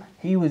his home,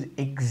 he was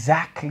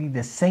exactly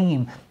the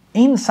same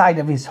inside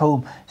of his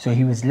home. So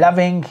he was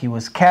loving, he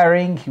was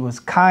caring, he was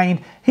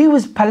kind, he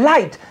was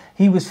polite,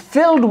 he was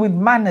filled with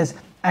manners,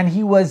 and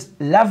he was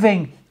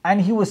loving,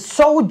 and he was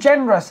so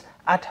generous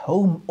at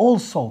home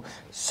also.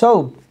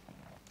 So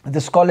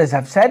the scholars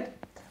have said,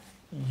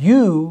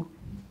 you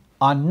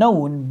are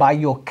known by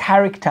your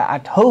character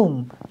at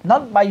home,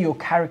 not by your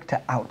character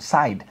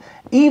outside.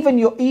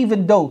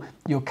 Even though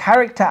your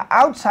character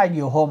outside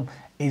your home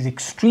is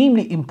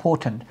extremely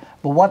important,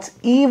 but what's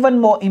even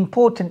more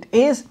important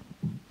is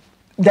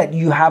that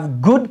you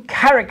have good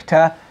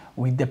character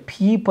with the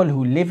people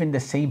who live in the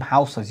same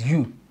house as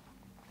you.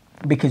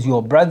 Because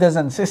your brothers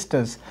and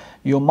sisters,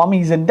 your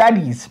mummies and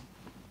daddies,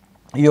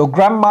 your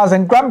grandmas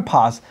and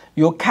grandpas,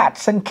 your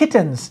cats and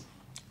kittens,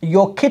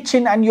 your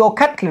kitchen and your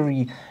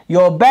cutlery,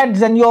 your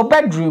beds and your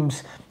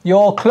bedrooms,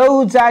 your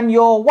clothes and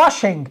your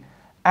washing,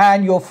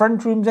 and your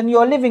front rooms and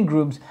your living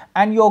rooms,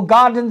 and your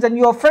gardens and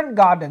your front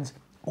gardens,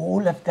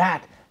 all of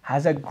that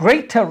has a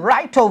greater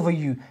right over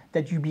you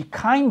that you be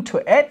kind to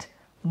it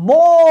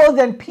more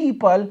than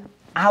people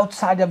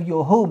outside of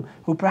your home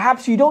who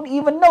perhaps you don't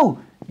even know.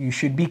 You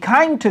should be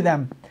kind to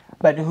them,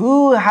 but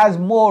who has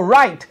more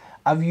right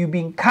of you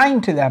being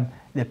kind to them?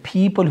 The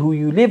people who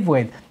you live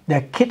with,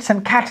 the kits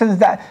and kittens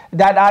that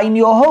are in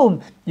your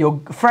home, your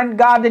front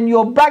garden,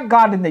 your back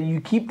garden, that you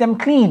keep them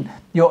clean,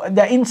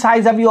 the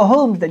insides of your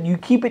homes, that you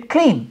keep it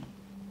clean.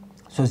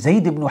 So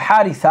Zayd ibn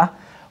Haritha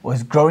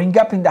was growing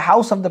up in the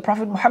house of the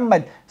Prophet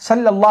Muhammad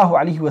sallallahu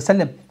alaihi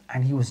wasallam,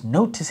 and he was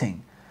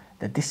noticing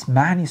that this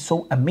man is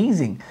so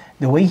amazing.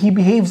 The way he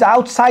behaves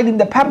outside in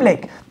the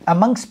public,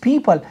 amongst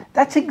people,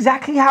 that's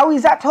exactly how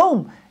he's at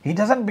home. He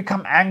doesn't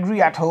become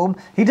angry at home.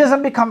 He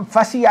doesn't become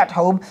fussy at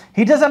home.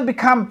 He doesn't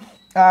become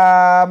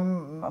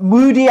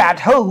moody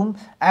at home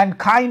and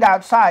kind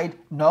outside.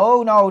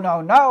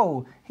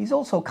 No. He's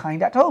also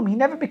kind at home. He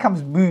never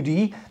becomes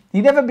moody.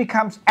 He never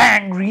becomes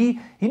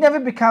angry. He never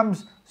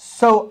becomes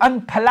so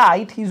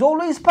unpolite. He's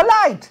always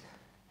polite.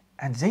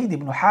 And Zayd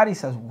ibn Harith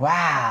says,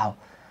 wow.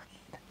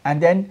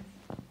 And then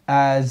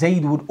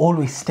Zayd would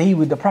always stay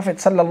with the Prophet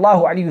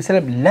sallallahu alaihi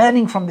wasallam,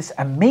 learning from this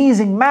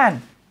amazing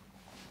man.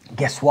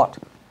 Guess what?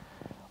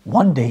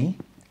 One day,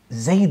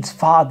 Zayd's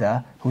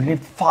father, who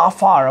lived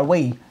far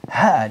away,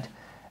 heard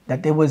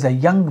that there was a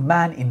young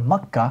man in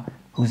Mecca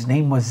whose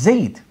name was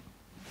Zayd.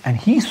 And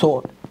he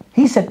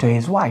said to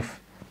his wife,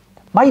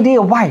 my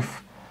dear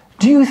wife,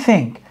 do you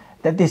think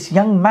that this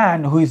young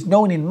man who is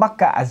known in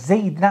Mecca as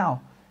Zayd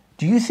now,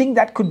 do you think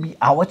that could be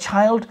our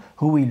child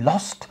who we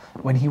lost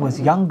when he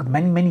was young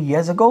many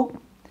years ago?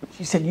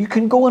 She said, you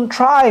can go and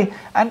try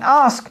and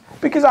ask,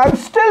 because I'm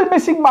still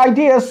missing my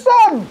dear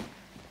son.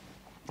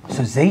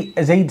 So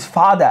Zayd's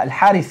father,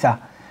 Al-Haritha,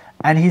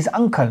 and his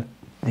uncle,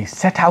 they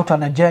set out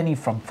on a journey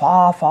from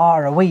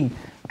far away,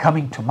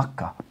 coming to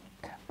Mecca.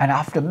 And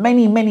after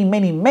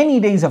many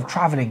days of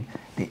traveling,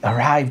 they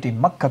arrived in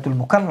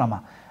Makkatul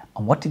Mukarramah.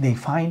 And what did they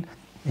find?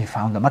 They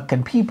found the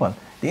Meccan people.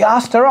 They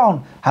asked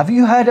around, have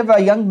you heard of a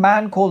young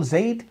man called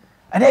Zayd?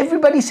 And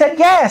everybody said,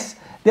 yes,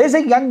 there's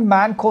a young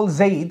man called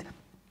Zayd,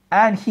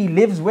 and he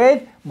lives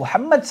with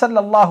Muhammad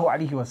sallallahu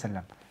alaihi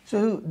wasallam.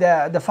 So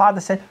the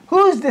father said,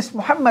 who is this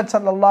Muhammad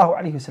sallallahu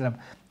alaihi wasallam?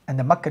 And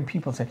the Meccan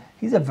people said,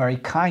 he's a very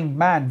kind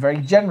man, very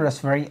generous,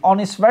 very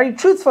honest, very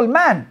truthful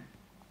man.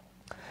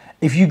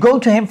 If you go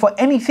to him for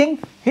anything,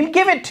 he'll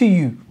give it to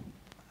you.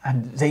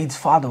 And Zayd's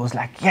father was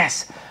like,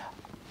 yes,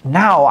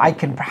 now I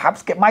can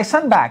perhaps get my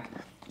son back.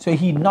 So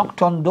he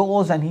knocked on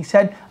doors and he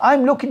said,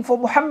 I'm looking for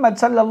Muhammad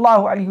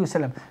sallallahu alaihi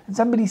wasallam. And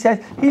somebody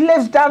said, he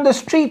lives down the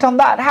street on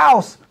that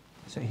house.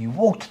 So he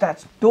walked to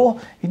that door,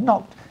 he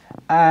knocked,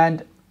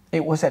 and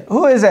it was said,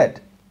 who is it?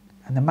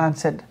 And the man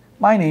said,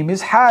 my name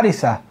is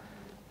Harisa,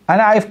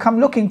 and I've come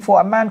looking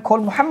for a man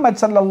called Muhammad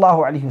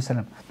sallallahu alaihi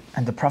wasallam.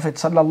 And the Prophet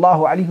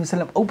sallallahu alaihi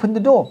wasallam opened the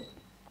door.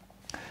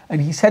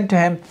 And he said to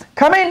him,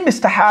 come in,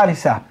 Mr.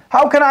 Harisa,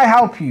 how can I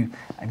help you?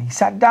 And he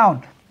sat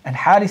down, and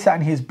Harisa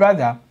and his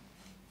brother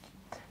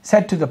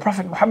said to the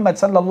Prophet Muhammad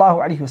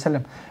sallallahu alaihi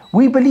wasallam,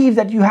 we believe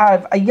that you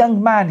have a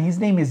young man, his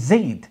name is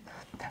Zayd,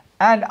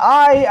 and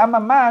I am a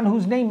man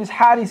whose name is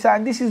Harisa,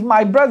 and this is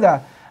my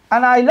brother,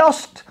 and I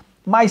lost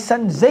my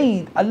son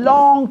Zayd a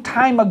long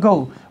time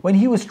ago when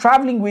he was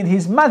traveling with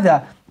his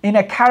mother in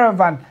a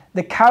caravan.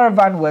 The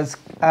caravan was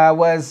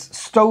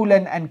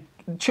stolen and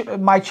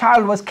my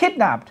child was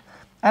kidnapped,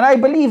 and I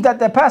believe that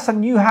the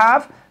person you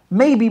have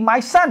may be my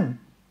son.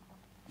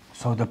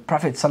 So the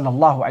Prophet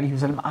sallallahu alaihi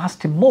wasallam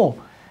asked him more,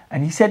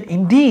 and he said,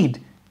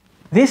 indeed,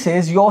 this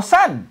is your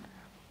son.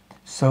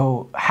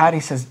 So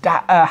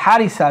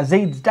Harisa,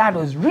 Zayd's dad,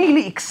 was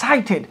really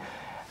excited,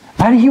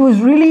 and he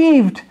was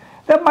relieved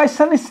that my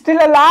son is still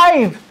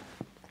alive.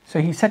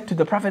 So he said to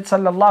the Prophet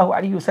sallallahu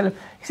alaihi wasallam,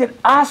 he said,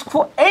 ask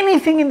for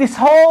anything in this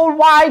whole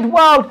wide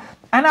world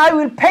and I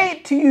will pay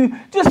it to you.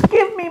 Just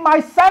give me my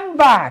son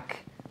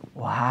back.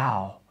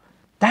 Wow,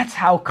 that's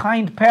how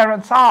kind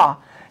parents are.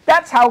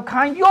 That's how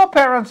kind your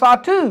parents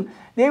are too.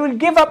 They will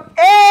give up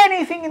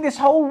anything in this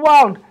whole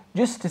world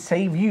just to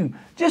save you,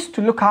 just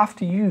to look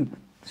after you.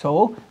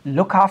 So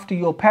look after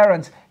your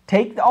parents.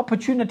 Take the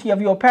opportunity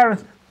of your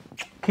parents.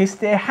 Kiss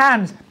their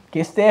hands,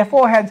 kiss their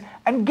foreheads,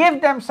 and give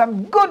them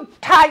some good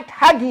tight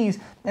huggies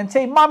and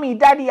say, Mommy,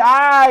 Daddy,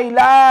 I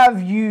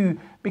love you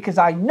because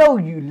I know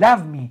you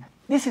love me.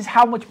 This is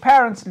how much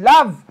parents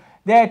love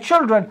their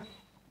children.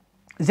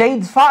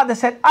 Zayd's father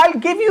said, I'll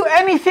give you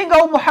anything,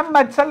 O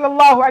Muhammad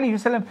sallallahu alaihi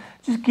wasallam.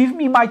 Just give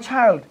me my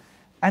child.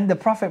 And the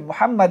Prophet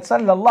Muhammad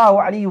sallallahu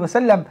alaihi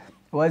wasallam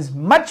was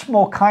much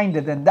more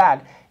kinder than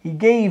that. He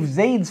gave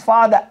Zayd's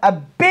father a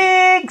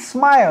big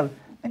smile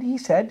and he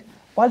said,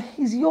 well,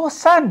 he's your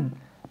son.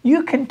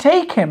 You can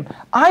take him.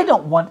 I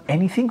don't want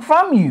anything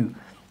from you.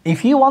 If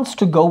he wants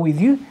to go with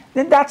you,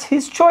 then that's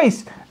his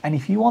choice. And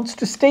if he wants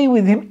to stay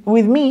with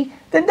me,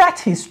 then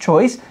that's his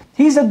choice.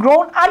 He's a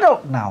grown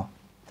adult now.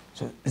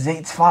 So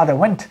Zayd's father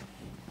went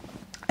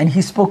and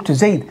he spoke to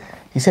Zayd.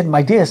 He said,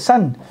 my dear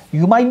son,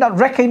 you might not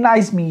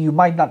recognize me, you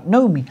might not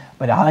know me,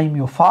 but I am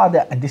your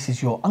father and this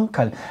is your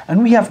uncle.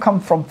 And we have come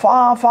from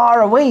far,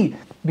 far away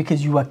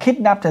because you were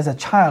kidnapped as a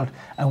child.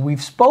 And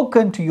we've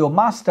spoken to your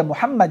master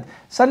Muhammad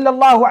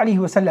sallallahu alaihi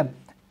wasallam.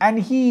 And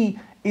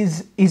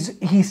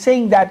he's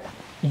saying that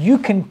you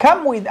can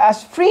come with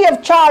us free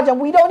of charge and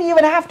we don't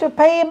even have to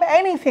pay him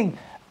anything.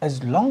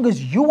 As long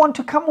as you want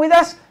to come with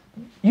us,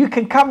 you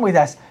can come with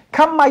us.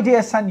 Come, my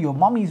dear son, your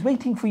mommy is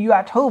waiting for you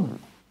at home.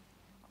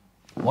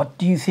 What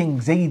do you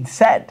think Zayd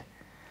said?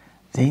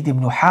 Zayd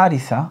ibn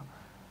Haritha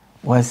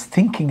was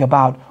thinking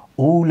about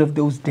all of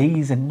those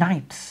days and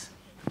nights,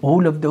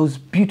 all of those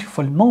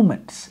beautiful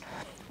moments,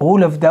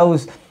 all of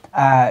those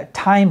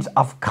times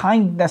of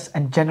kindness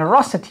and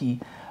generosity,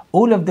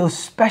 all of those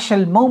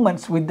special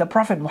moments with the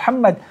Prophet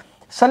Muhammad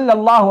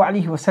sallallahu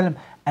alaihi wasallam,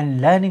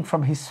 and learning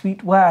from his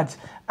sweet words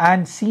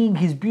and seeing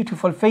his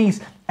beautiful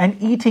face and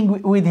eating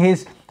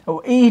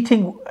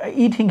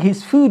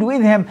his food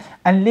with him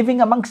and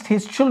living amongst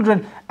his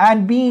children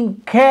and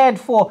being cared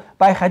for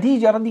by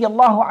Khadija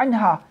radiallahu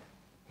anha.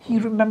 He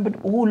remembered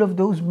all of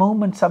those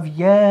moments of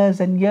years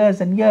and years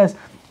and years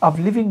of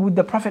living with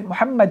the Prophet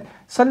Muhammad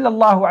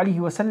sallallahu alaihi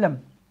wasallam.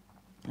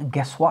 And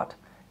guess what?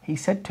 He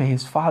said to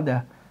his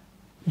father,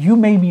 you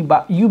may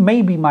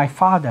be my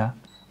father,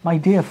 my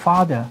dear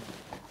father.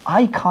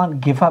 I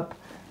can't give up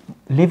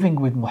living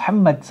with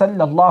Muhammad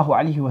sallallahu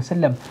alaihi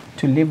wasallam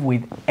to live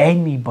with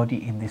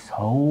anybody in this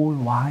whole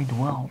wide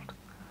world.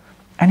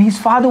 And his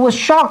father was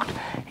shocked.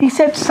 He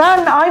said,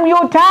 son, I'm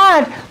your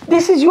dad.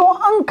 This is your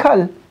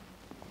uncle.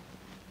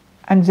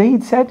 And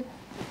Zayd said,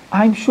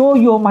 I'm sure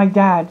you're my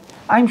dad.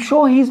 I'm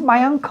sure he's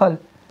my uncle.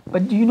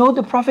 But do you know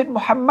the Prophet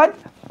Muhammad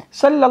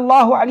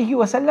sallallahu alaihi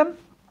wasallam?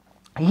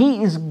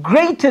 He is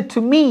greater to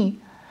me.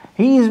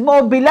 He is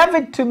more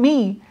beloved to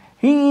me.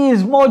 He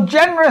is more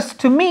generous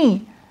to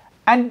me.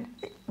 And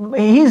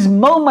his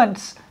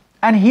moments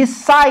and his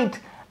sight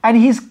and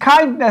his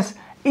kindness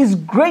is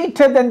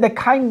greater than the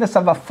kindness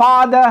of a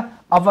father,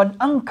 of an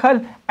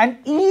uncle, and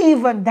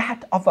even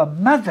that of a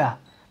mother.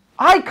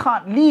 I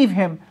can't leave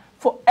him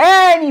for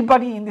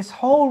anybody in this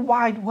whole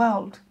wide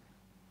world.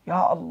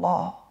 Ya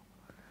Allah.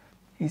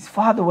 His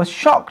father was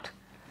shocked.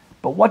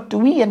 But what do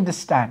we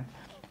understand?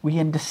 We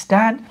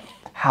understand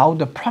how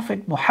the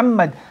Prophet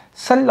Muhammad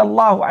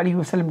sallallahu alaihi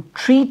wasallam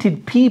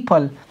treated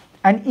people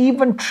and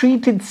even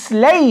treated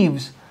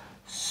slaves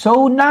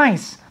so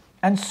nice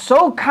and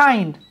so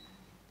kind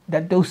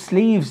that those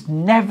slaves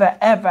never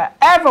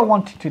ever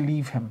wanted to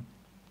leave him.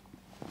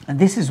 And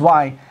this is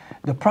why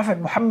the Prophet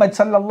Muhammad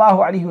sallallahu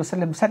alaihi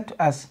wasallam said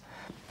to us,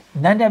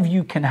 none of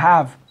you can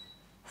have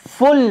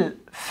full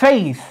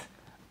faith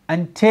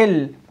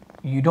until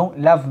you don't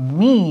love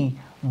me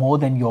more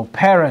than your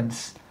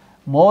parents,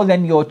 more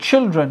than your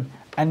children,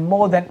 and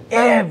more than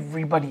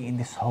everybody in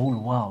this whole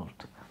world.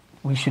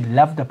 We should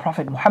love the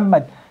Prophet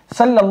Muhammad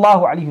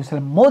sallallahu alaihi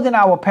wasallam more than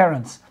our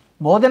parents,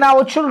 more than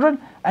our children,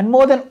 and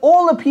more than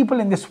all the people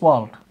in this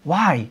world.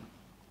 Why?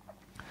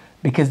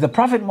 Because the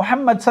Prophet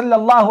Muhammad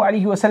sallallahu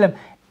alaihi wasallam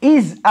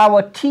is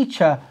our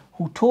teacher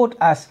who taught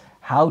us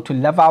how to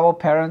love our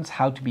parents,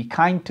 how to be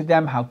kind to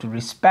them, how to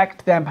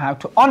respect them, how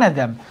to honor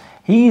them.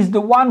 He is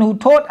the one who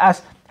taught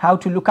us how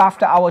to look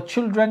after our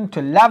children,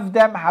 to love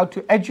them, how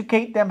to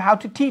educate them, how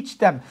to teach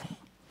them.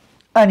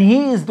 And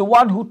he is the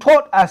one who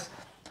taught us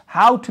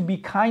how to be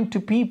kind to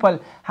people,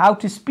 how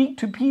to speak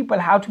to people,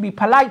 how to be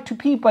polite to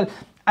people,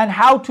 and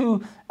how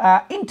to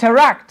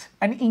interact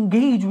and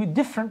engage with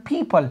different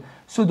people.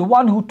 So the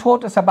one who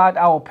taught us about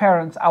our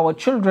parents, our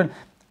children,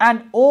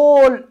 and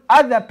all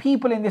other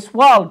people in this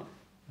world,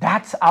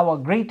 that's our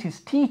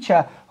greatest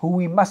teacher who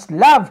we must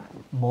love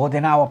more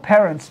than our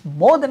parents,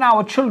 more than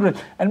our children,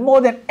 and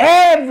more than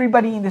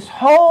everybody in this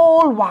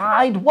whole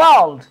wide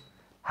world.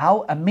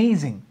 How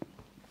amazing.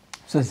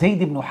 So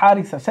Zayd ibn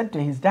Haritha said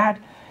to his dad,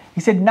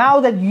 he said, now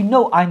that you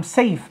know I'm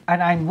safe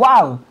and I'm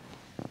well,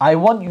 I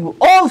want you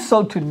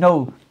also to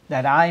know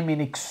that I'm in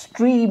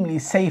extremely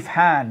safe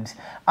hands.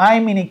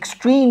 I'm in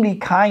extremely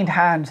kind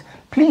hands.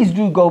 Please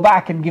do go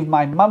back and give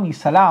my mummy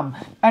salam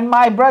and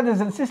my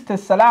brothers and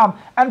sisters salam.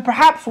 And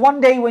perhaps one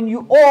day when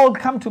you all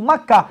come to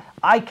Makkah,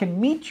 I can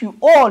meet you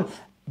all.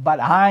 But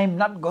I'm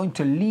not going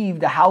to leave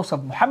the house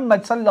of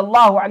Muhammad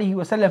sallallahu alaihi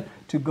wasallam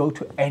to go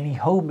to any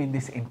home in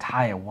this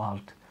entire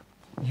world.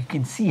 You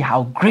can see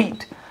how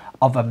great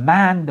of a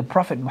man the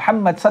Prophet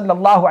Muhammad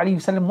sallallahu alaihi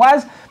wasallam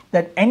was,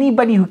 that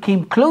anybody who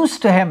came close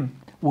to him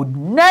would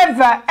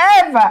never,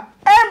 ever,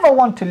 ever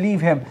want to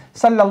leave him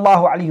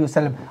sallallahu alaihi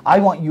wasallam. I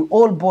want you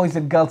all boys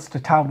and girls to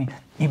tell me,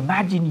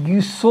 imagine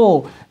you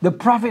saw the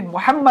Prophet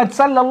Muhammad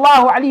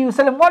sallallahu alaihi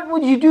wasallam, what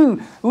would you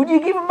do? Would you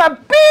give him a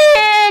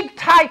big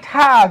tight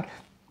hug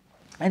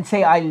and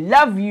say, I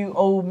love you,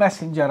 O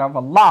Messenger of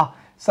Allah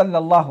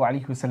sallallahu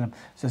alaihi wasallam?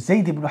 So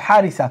Zayd ibn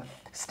Haritha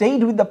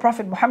stayed with the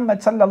Prophet Muhammad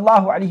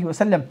sallallahu alaihi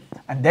wasallam,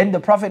 and then the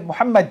Prophet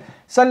Muhammad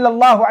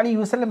sallallahu alaihi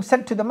wasallam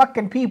said to the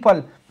Meccan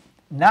people,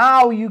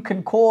 now you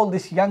can call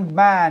this young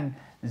man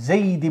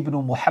Zayd ibn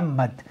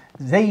Muhammad,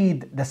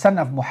 Zayd the son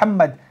of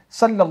Muhammad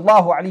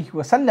sallallahu alaihi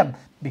wasallam,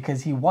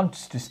 because he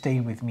wants to stay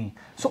with me.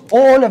 So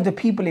all of the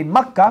people in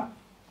Makkah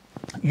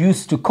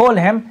used to call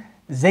him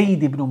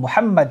Zayd ibn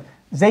Muhammad,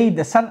 Zayd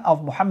the son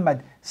of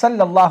Muhammad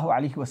sallallahu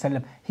alaihi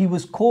wasallam. He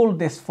was called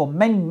this for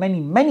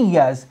many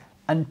years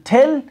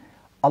until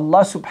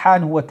Allah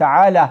subhanahu wa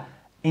ta'ala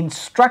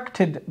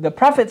instructed the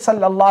Prophet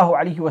sallallahu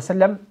alaihi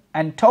wasallam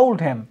and told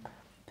him,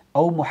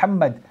 O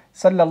Muhammad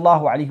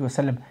sallallahu alaihi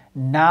wasallam,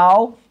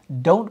 now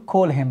don't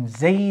call him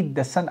Zayd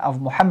the son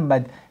of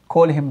Muhammad,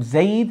 call him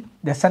Zayd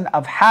the son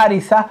of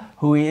Haritha,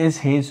 who is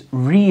his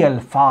real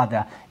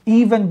father.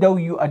 Even though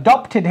you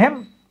adopted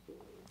him,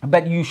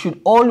 but you should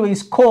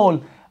always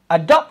call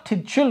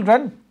adopted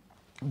children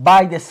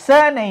by the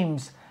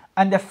surnames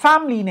and the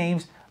family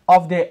names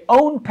of their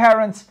own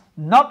parents,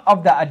 not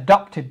of the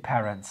adopted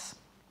parents.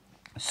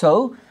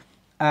 So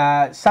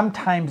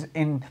sometimes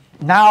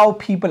now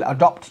people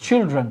adopt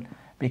children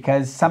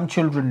because some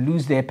children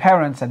lose their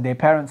parents and their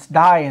parents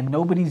die and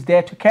nobody's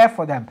there to care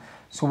for them.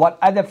 So what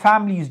other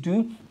families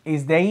do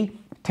is they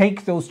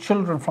take those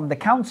children from the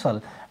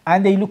council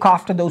and they look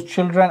after those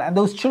children, and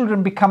those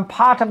children become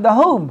part of the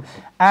home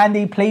and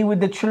they play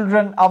with the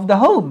children of the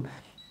home.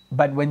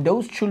 But when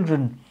those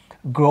children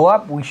grow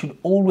up, we should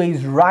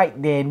always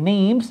write their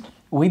names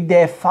with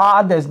their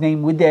father's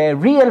name, with their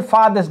real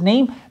father's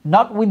name,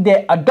 not with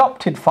their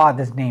adopted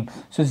father's name.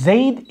 So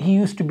Zayd, he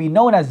used to be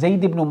known as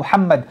Zayd ibn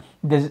Muhammad,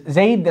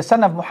 Zayd the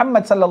son of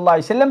Muhammad sallallahu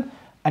alaihi wasallam,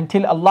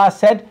 until Allah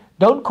said,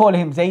 don't call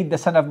him Zayd the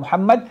son of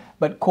Muhammad,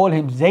 but call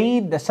him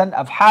Zayd the son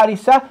of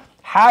Haritha,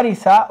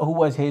 Haritha who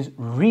was his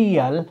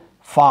real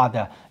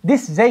father.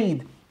 This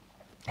Zayd,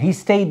 he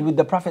stayed with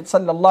the Prophet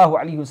sallallahu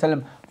alaihi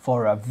wasallam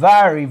for a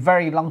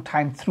very long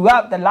time,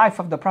 throughout the life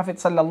of the Prophet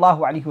sallallahu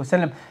alaihi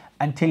wasallam,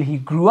 until he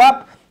grew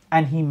up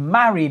and he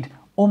married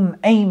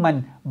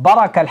Ayman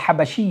Baraka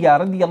al-Habashiyya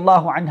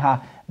radiyallahu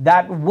anha,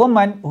 that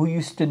woman who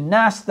used to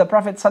nurse the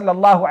Prophet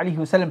sallallahu alaihi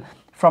wasallam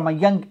from a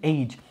young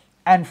age.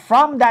 And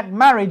from that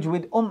marriage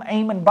with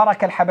Ayman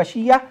Baraka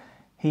al-Habashiyya,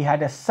 he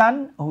had a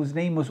son whose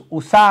name was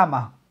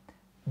Usama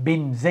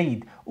bin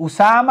Zayd.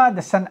 Usama,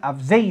 the son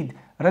of Zayd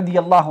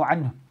radiyallahu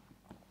anhu.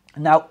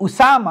 Now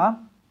Usama,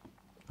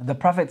 the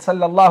Prophet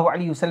sallallahu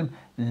alaihi wasallam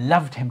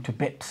loved him to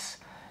bits.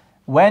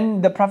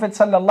 When the Prophet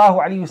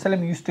sallallahu alaihi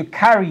wasallam used to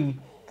carry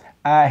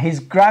his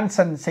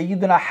grandson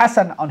Sayyidina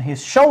Hassan on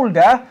his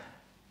shoulder,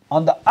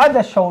 on the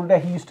other shoulder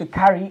he used to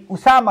carry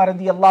Usama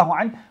radiyallahu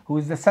anhu, who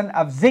is the son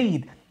of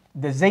Zayd,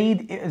 the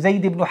Zayd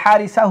ibn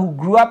Haritha, who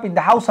grew up in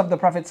the house of the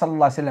Prophet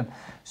sallallahu alaihi wasallam.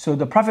 So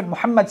the Prophet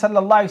Muhammad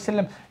sallallahu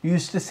alaihi wasallam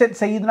used to sit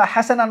Sayyidina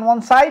Hassan on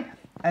one side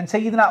and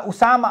Sayyidina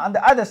Usama on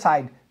the other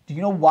side. Do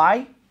you know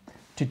why?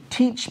 to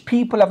teach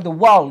people of the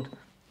world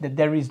that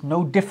there is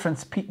no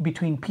difference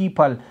between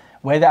people,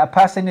 whether a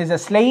person is a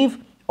slave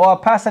or a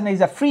person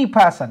is a free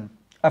person,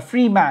 a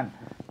free man.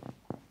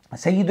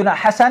 Sayyiduna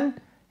Hassan,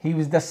 he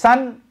was the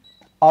son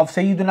of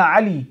Sayyiduna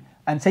Ali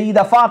and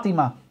Sayyida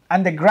Fatima,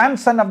 and the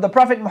grandson of the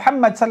Prophet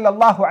Muhammad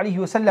sallallahu alaihi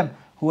wasallam,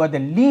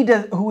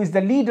 who is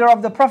the leader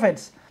of the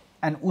prophets.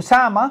 And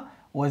Usama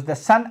was the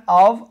son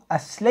of a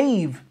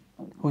slave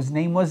whose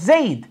name was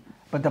Zayd.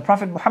 But the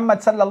Prophet Muhammad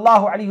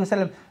sallallahu alaihi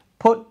wasallam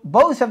put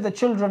both of the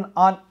children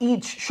on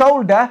each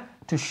shoulder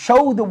to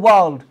show the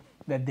world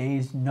that there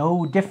is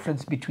no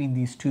difference between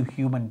these two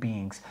human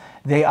beings.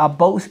 They are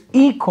both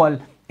equal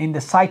in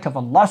the sight of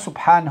Allah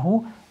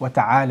subhanahu wa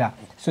ta'ala.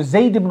 So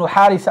Zayd ibn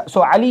Harisa,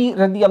 so Ali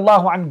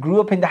radiallahu anhu grew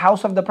up in the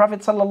house of the Prophet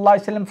sallallahu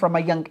alaihi wasallam from a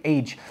young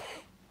age.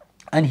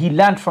 And he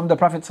learned from the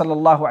Prophet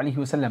sallallahu alaihi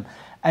wasallam.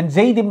 And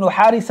Zayd ibn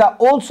Harisa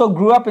also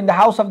grew up in the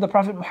house of the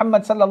Prophet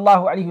Muhammad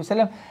sallallahu alaihi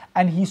wasallam,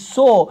 and he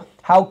saw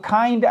how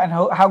kind and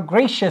how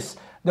gracious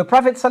the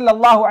Prophet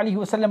sallallahu alaihi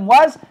wasallam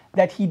was,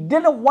 that he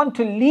didn't want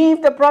to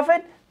leave the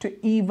Prophet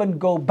to even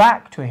go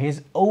back to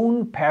his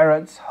own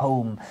parents'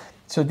 home.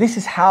 So this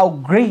is how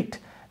great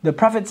the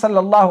Prophet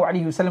sallallahu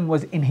alaihi wasallam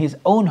was in his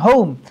own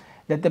home,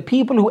 that the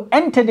people who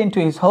entered into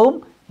his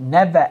home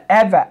never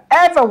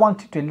ever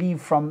wanted to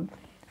leave from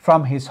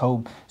his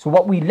home. So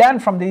what we learn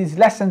from these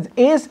lessons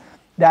is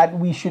that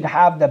we should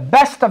have the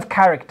best of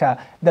character,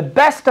 the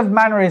best of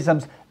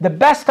mannerisms, the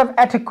best of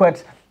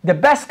etiquette, the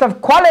best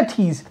of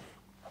qualities,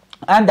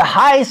 and the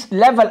highest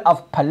level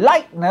of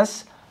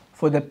politeness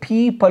for the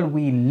people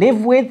we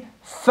live with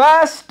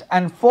first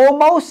and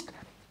foremost,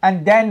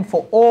 and then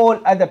for all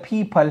other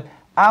people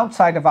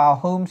outside of our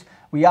homes.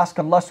 We ask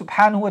Allah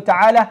subhanahu wa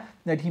ta'ala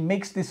that He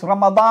makes this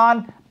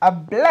Ramadan a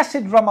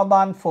blessed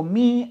Ramadan for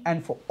me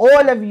and for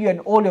all of you and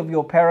all of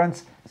your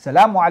parents.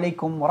 Assalamu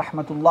alaikum wa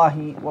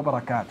rahmatullahi wa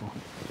barakatuh.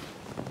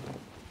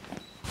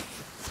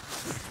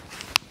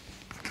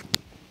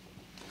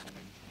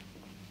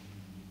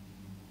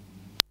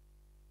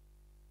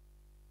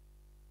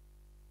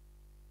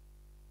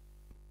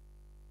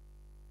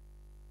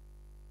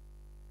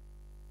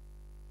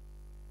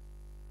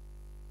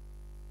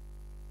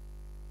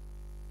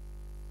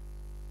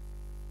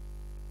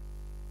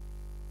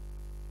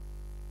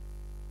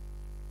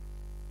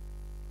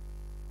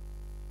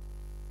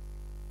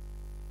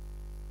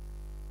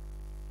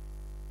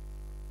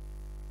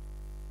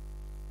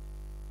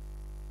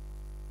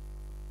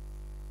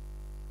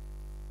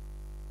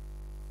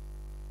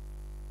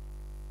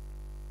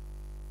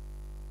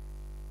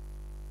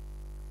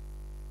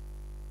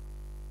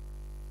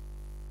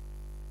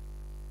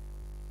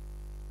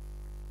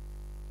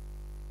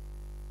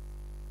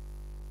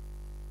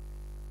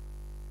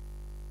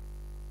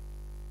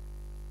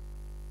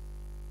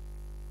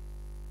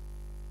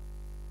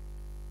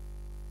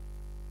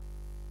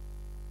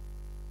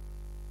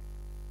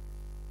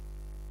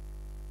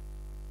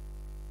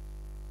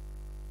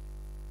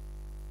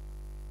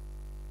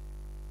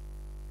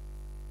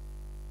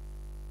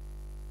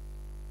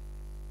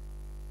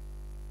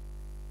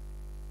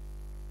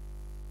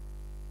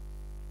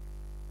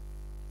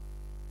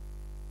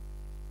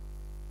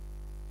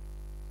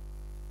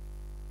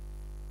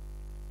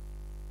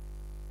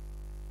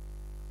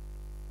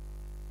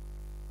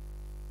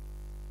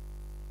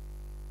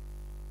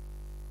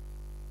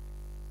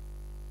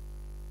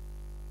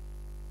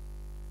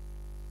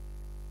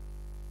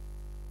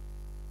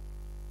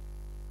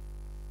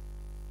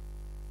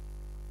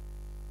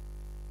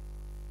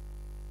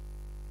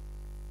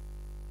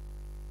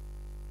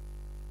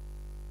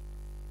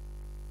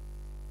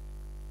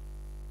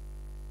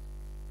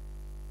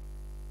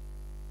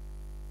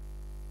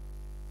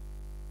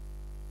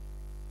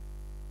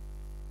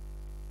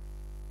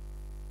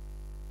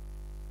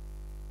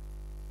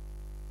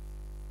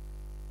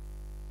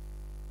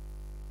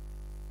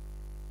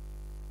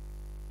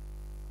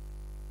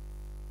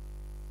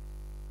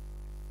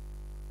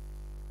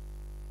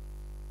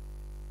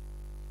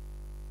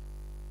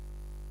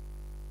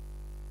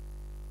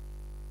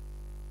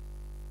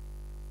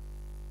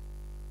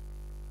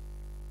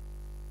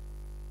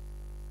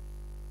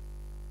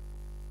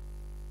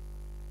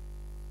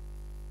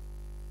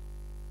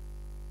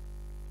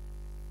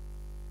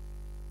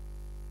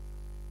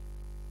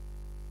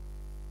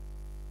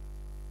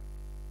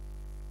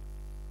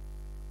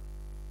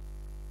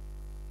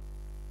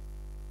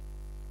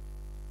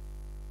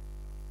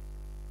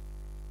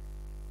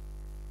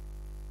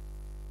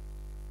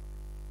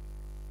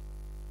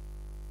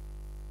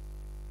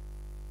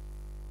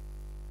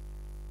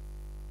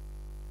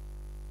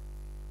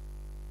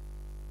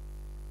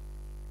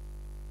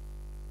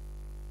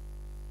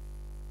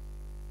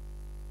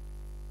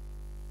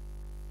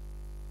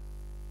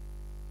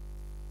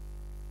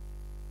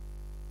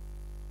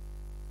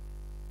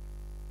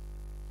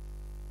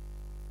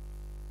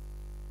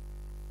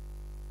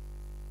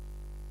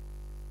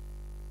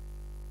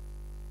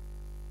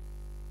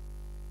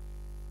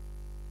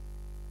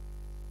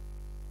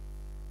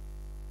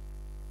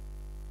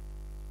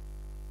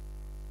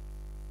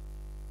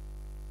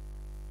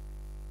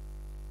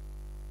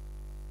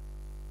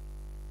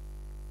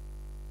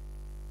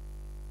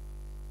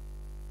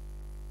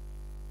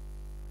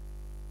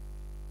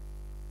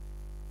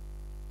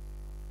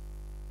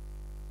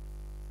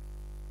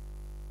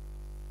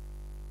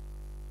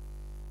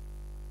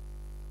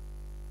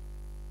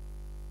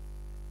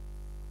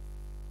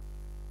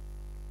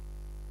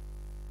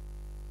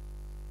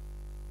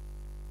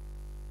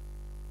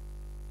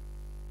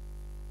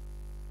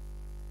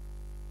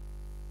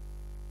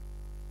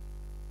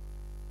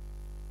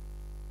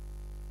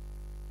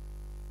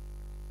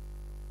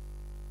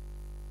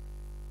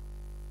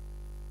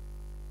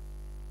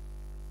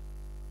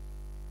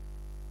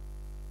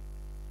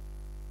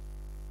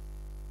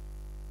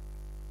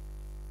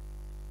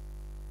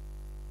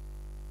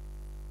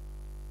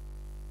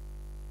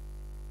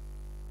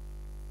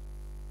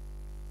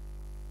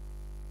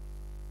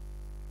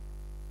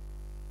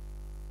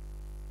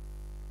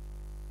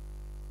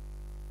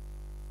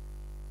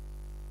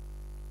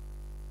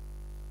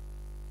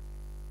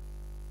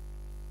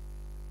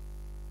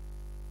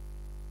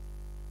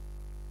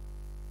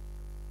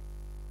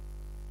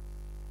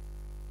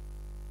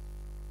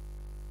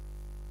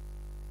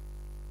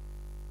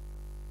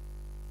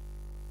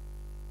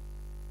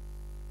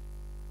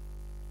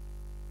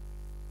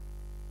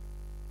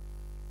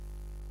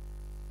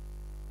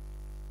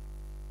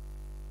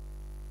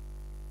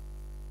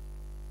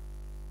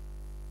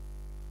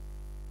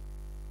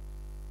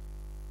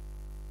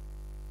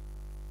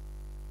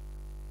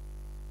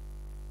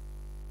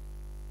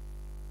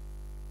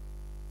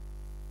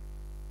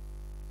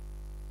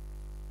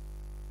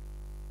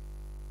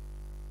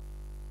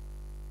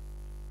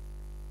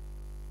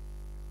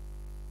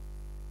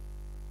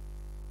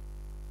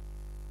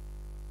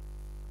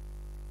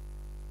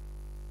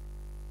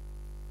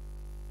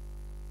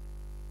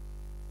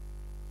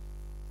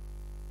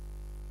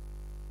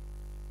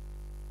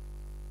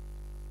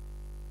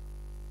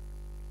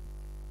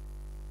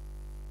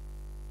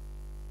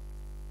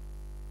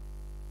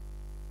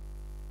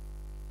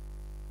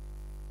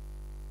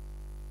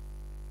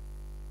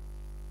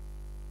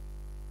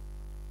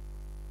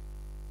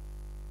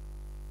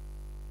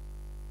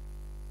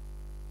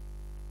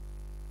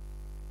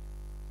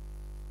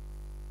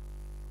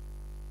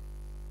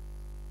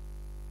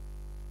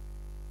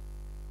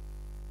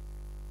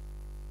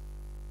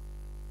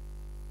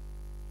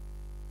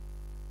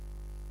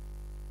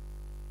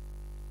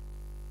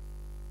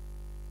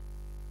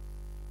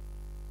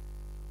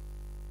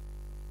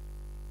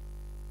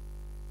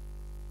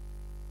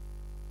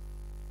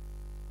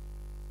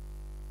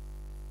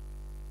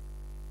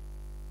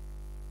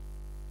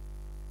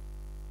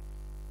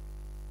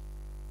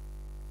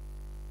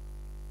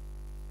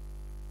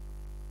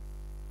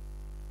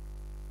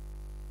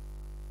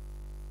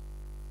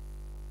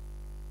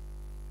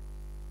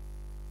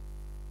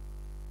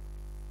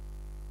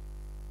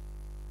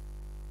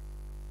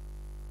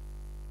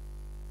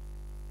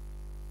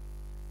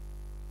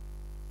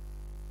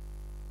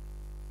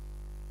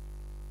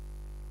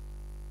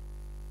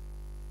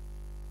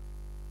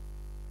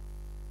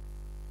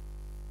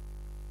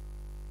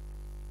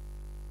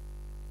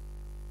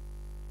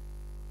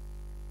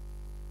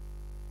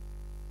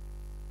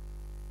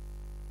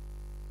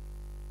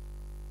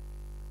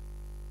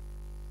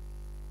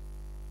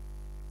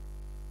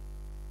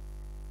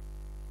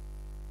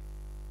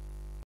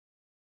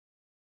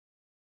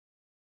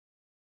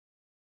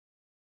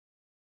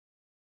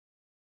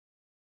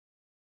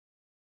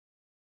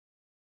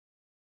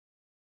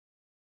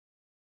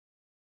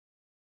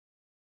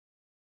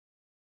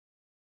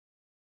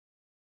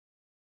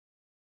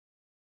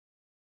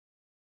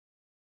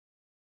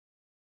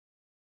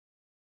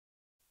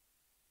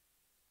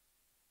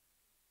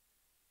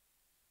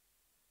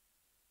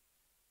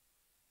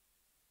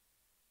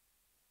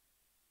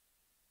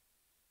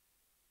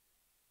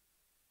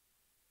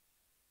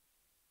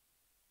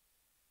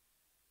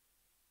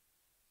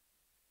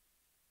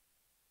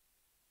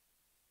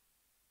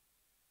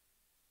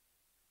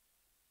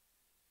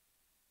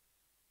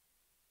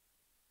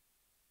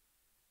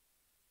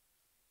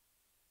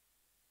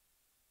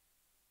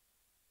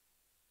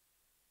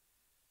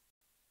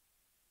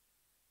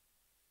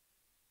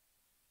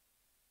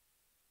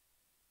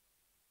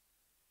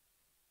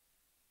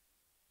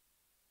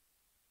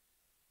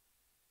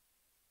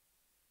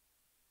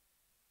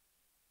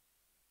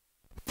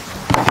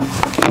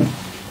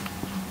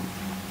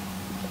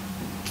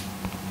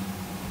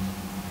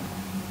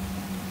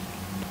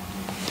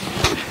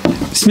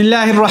 بسم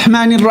الله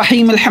الرحمن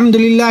الرحيم الحمد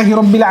لله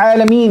رب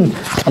العالمين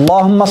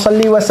اللهم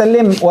صل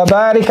وسلم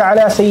وبارك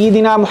على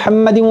سيدنا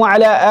محمد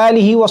وعلى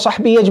آله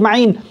وصحبه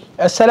أجمعين.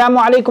 Assalamu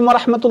alaikum wa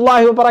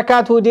rahmatullahi wa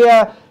barakatuh,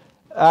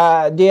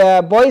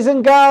 dear boys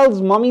and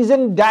girls, mummies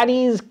and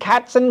daddies,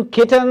 cats and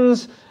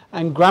kittens,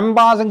 and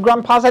grandmas and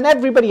grandpas and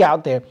everybody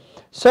out there.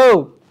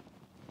 So,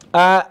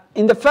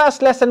 in the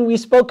first lesson we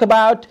spoke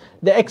about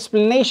the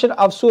explanation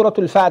of Surah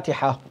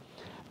Al-Fatiha.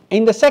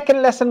 In the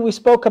second lesson we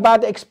spoke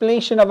about the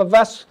explanation of a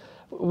verse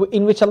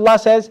in which Allah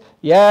says,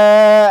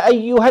 Ya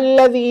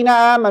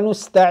ayyuhalladhina amanu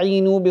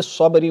ista'inu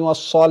bis-sabri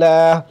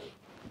was-salah,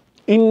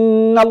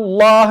 inna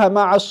Allaha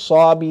ma'as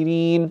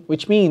sabirin,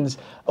 which means,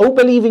 O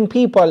believing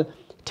people,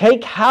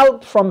 take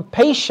help from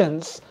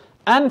patience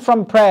and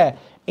from prayer.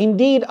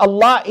 Indeed,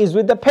 Allah is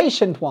with the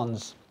patient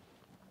ones.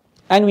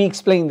 And we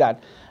explained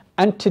that.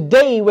 And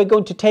today we're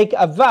going to take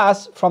a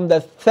verse from the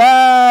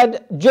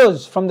third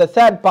juz, from the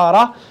third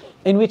para,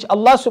 in which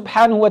Allah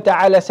subhanahu wa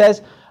ta'ala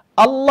says,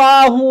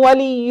 Allahu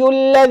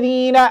waliyyul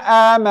ladhina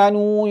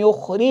amanu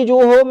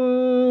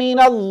yukhrijuhum min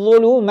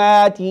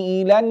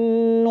al-dhulumati ila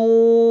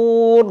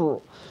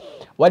an-nur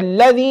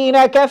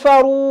والذين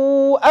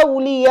كفروا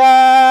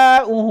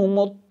أولياؤهم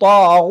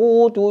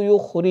الطاغوت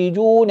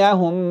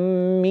يخرجونهم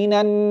من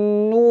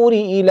النور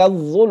إلى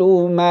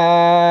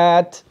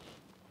الظلمات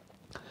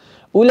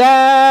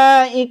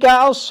أولئك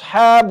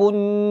أصحاب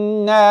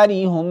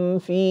النار هم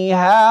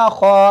فيها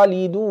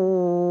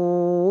خالدون.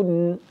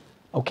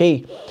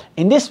 Okay,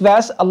 in this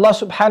verse Allah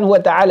subhanahu wa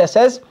ta'ala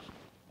says,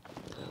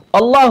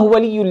 Allahu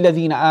waliyul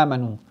ladhina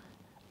amanu.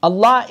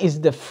 Allah is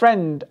the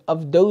friend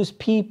of those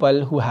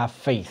people who have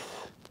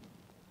faith.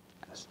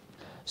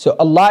 So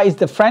Allah is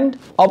the friend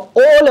of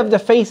all of the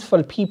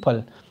faithful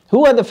people.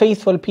 Who are the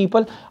faithful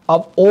people?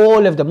 Of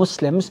all of the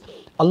Muslims.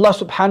 Allah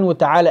subhanahu wa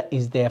ta'ala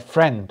is their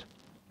friend.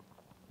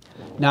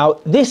 Now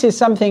this is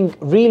something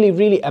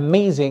really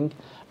amazing,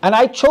 and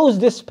I chose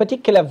this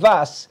particular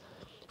verse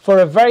for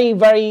a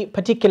very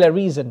particular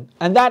reason,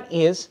 and that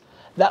is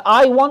that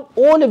I want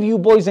all of you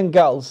boys and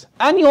girls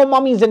and your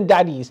mummies and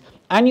daddies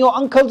and your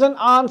uncles and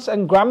aunts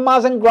and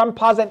grandmas and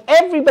grandpas and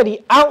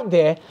everybody out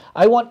there,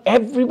 I want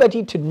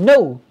everybody to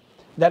know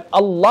that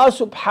Allah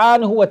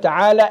subhanahu wa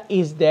ta'ala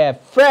is their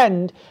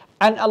friend,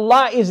 and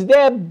Allah is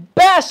their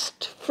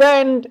best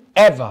friend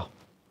ever.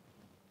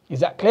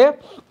 Is that clear?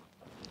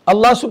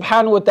 Allah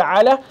subhanahu wa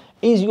ta'ala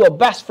is your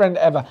best friend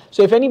ever.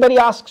 So if anybody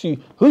asks you,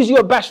 who's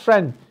your best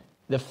friend?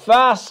 The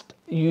first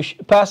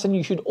person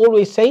you should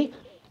always say,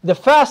 the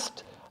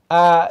first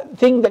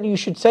thing that you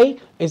should say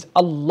is,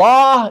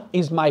 Allah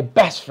is my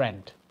best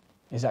friend.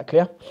 Is that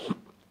clear?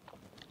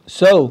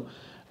 So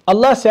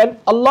Allah said,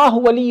 Allahu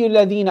waliyul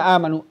ladhina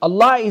amanu.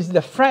 Allah is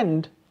the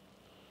friend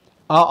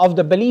of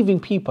the believing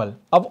people,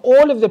 of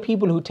all of the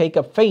people who take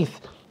up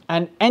faith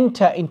and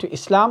enter into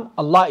Islam.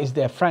 Allah is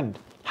their friend.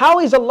 How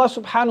is Allah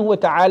subhanahu wa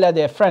ta'ala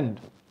their friend?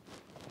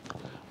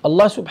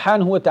 Allah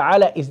subhanahu wa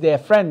ta'ala is their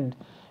friend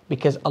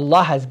because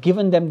Allah has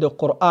given them the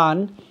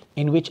Quran,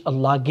 in which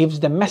Allah gives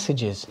them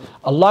messages.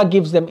 Allah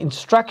gives them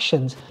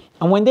instructions.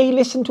 And when they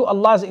listen to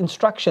Allah's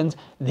instructions,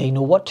 they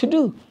know what to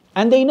do.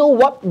 And they know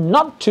what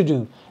not to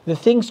do. The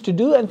things to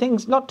do and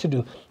things not to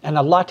do. And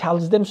Allah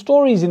tells them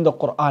stories in the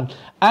Quran.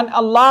 And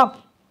Allah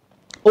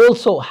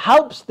also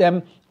helps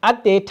them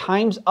at their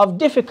times of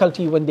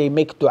difficulty, when they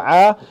make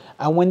dua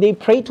and when they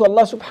pray to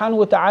Allah subhanahu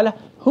wa ta'ala.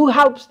 Who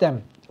helps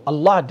them?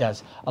 Allah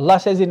does. Allah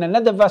says in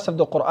another verse of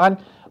the Quran,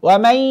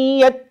 وَمَن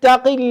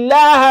يَتَّقِ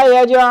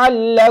اللَّهَ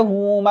يَجْعَل لَّهُ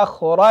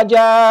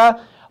مَخْرَجًا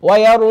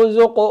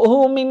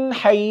وَيَرْزُقْهُ مِنْ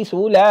حَيْثُ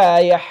لَا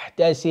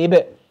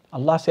يَحْتَسِبُ.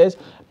 Allah says,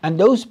 and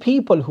those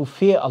people who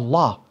fear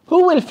Allah.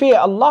 Who will fear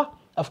Allah?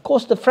 Of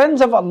course, the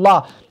friends of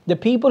Allah. The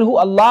people who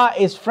Allah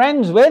is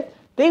friends with,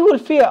 they will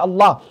fear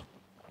Allah.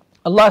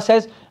 Allah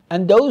says,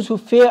 and those who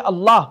fear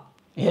Allah,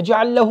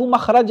 يَجْعَل لَّهُ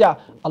مَخْرَجًا.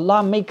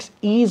 Allah makes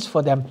ease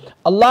for them.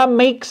 Allah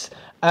makes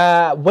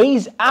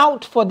ways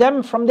out for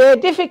them from their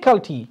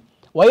difficulty.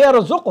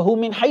 وَيَرْزُقْهُ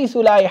مِنْ حَيْثُ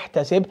لَا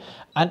يَحْتَسِبْ.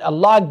 And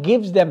Allah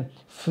gives them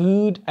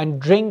food and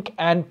drink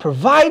and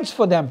provides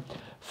for them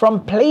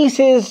from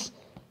places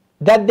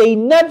that they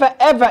never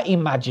ever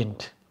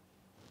imagined.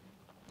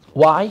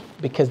 Why?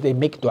 Because they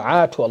make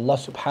dua to Allah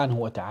subhanahu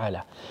wa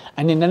ta'ala.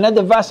 And in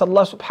another verse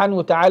Allah subhanahu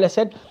wa ta'ala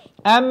said,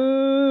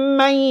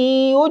 أَمَّن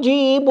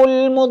يُجِيبُ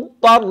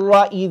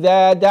الْمُضْطَرَّ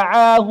إِذَا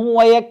دَعَاهُ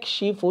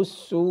وَيَكْشِفُ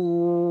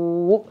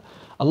السُّوءَ.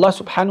 Allah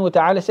subhanahu wa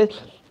ta'ala says,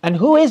 and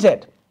who is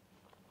it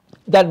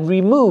that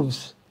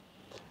removes,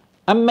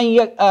 أَمَّن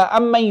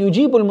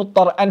يُجِيبُ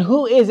الْمُضْطَرَّ, and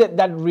who is it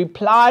that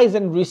replies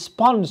and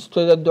responds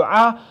to the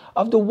dua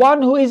of the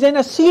one who is in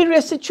a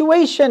serious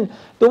situation,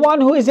 the one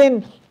who is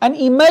in an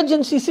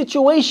emergency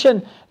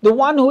situation, the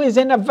one who is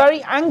in a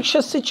very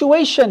anxious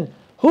situation?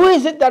 Who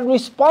is it that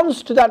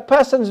responds to that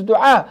person's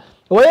dua?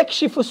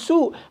 وَيَكْشِفُ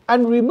السُّوءَ,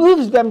 and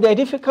removes them their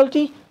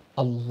difficulty?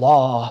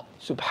 Allah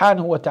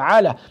subhanahu wa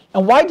ta'ala.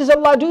 And why does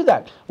Allah do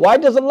that? Why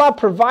does Allah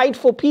provide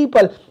for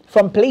people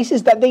from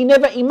places that they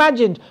never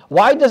imagined?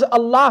 Why does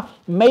Allah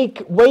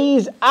make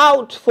ways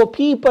out for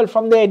people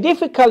from their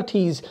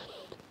difficulties?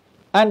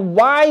 And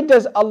why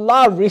does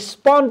Allah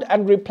respond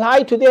and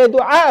reply to their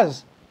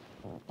du'as?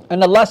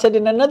 And Allah said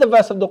in another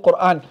verse of the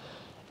Quran,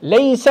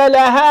 لَيْسَ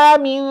لَهَا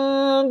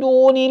مِن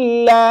دُونِ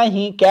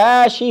اللَّهِ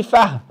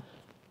كَاشِفَةٌ.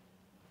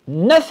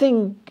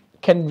 Nothing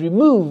can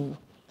remove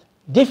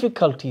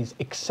difficulties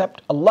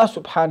except Allah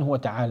subhanahu wa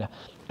ta'ala.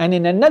 And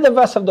in another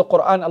verse of the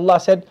Quran, Allah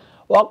said,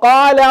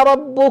 وَقَالَ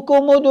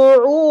رَبُّكُمُ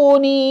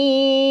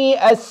ادْعُونِي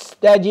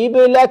أَسْتَجِبْ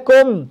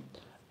لَكُمْ.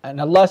 And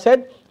Allah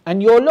said,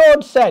 and your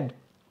Lord said,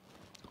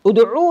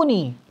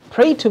 Udu'uni,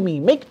 pray to me,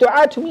 make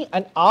dua to me,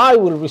 and I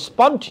will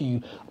respond to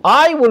you.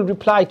 I will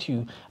reply to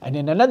you. And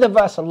in another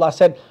verse, Allah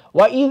said,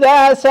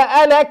 وَإِذَا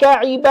سَأَلَكَ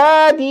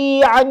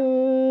عِبَادِي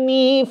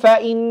عَنِّي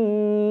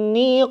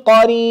فَإِنِّي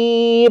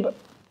قَرِيبٌ.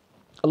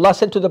 Allah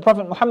said to the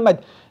Prophet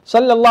Muhammad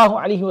sallallahu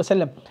alaihi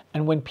wasallam,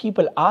 and when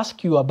people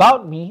ask you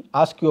about me,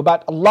 ask you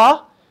about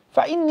Allah,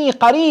 فَإِنِّي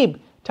قَرِيبٌ,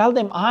 tell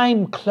them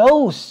I'm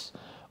close.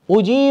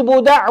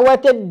 أُجِيبُ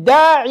دَعْوَةَ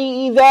الدَّاعِ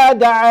إِذَا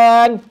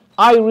دَعَانِ.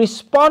 I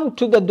respond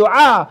to the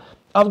dua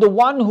of the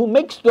one who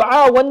makes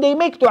dua when they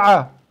make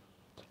dua.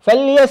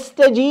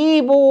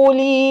 فَلْيَسْتَجِيبُوا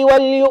لِي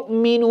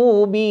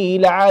وَلْيُؤْمِنُوا بِي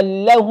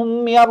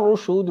لَعَلَّهُمْ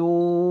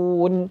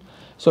يَرْشُدُونَ.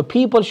 So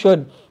people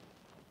should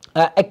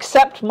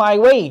accept my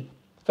way.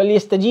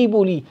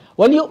 فَلْيَسْتَجِيبُوا لِي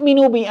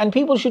وَلْيُؤْمِنُوا بِي, and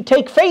people should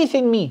take faith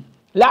in me.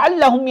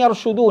 لَعَلَّهُمْ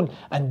يَرْشُدُونَ,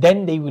 and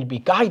then they will be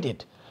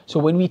guided. So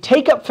when we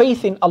take up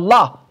faith in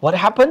Allah, what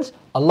happens?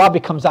 Allah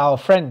becomes our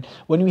friend.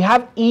 When we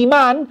have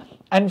iman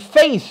and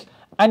faith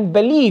and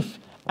belief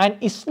and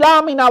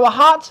Islam in our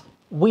hearts,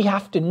 we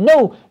have to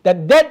know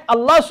that then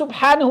Allah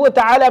subhanahu wa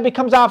ta'ala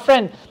becomes our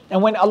friend.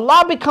 And when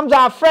Allah becomes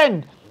our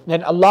friend,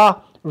 then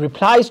Allah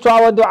replies to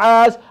our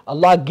du'as.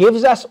 Allah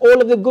gives us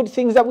all of the good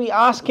things that we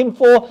ask Him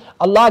for.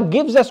 Allah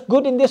gives us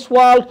good in this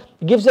world,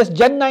 gives us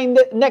Jannah in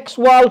the next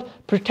world,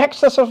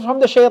 protects us from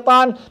the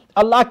shaitan.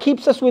 Allah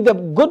keeps us with the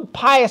good,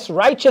 pious,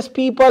 righteous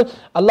people.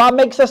 Allah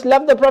makes us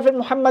love the Prophet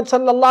Muhammad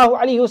sallallahu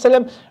alaihi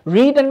wasallam,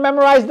 read and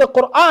memorize the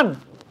Quran.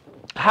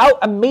 How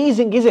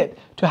amazing is it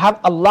to have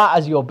Allah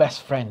as your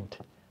best friend?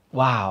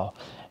 Wow.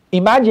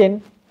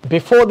 Imagine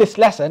before this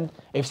lesson,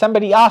 if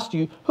somebody asked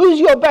you, who's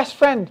your best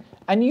friend?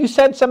 And you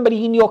said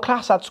somebody in your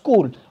class at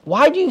school.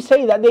 Why do you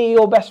say that they're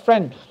your best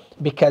friend?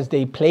 Because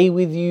they play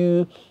with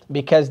you,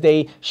 because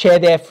they share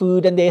their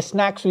food and their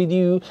snacks with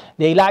you,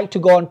 they like to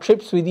go on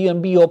trips with you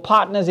and be your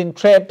partners in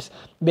trips,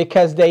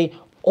 because they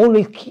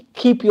only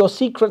keep your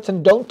secrets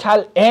and don't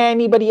tell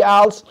anybody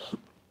else,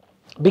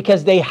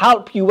 because they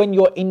help you when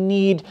you're in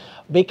need,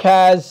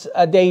 because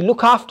they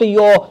look after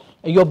your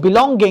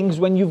belongings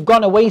when you've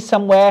gone away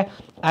somewhere,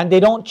 and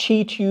they don't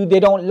cheat you, they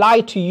don't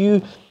lie to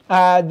you,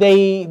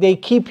 they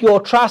keep your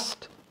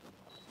trust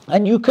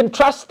and you can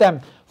trust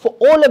them. For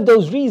all of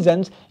those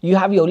reasons, you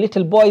have your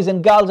little boys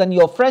and girls and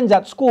your friends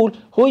at school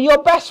who are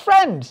your best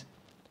friends.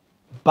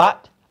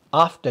 But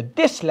after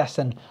this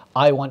lesson,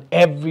 I want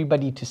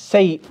everybody to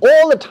say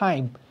all the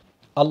time,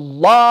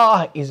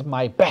 Allah is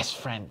my best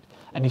friend.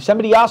 And if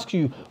somebody asks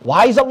you,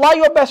 why is Allah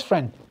your best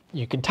friend?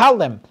 You can tell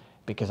them,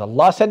 because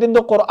Allah said in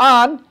the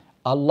Quran,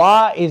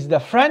 Allah is the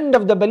friend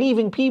of the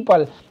believing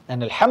people,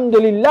 and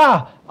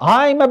Alhamdulillah,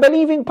 I'm a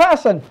believing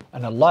person,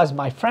 and Allah is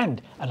my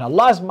friend, and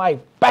Allah is my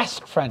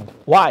best friend.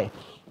 Why?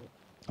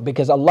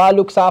 Because Allah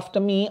looks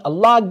after me,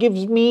 Allah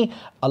gives me,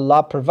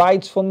 Allah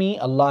provides for me,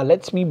 Allah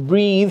lets me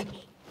breathe,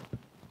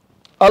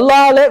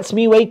 Allah lets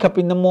me wake up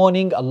in the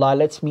morning, Allah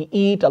lets me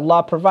eat,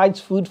 Allah provides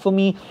food for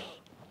me,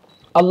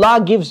 Allah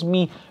gives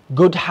me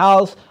good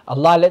health,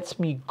 Allah lets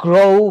me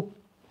grow.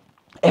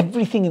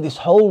 Everything in this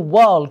whole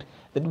world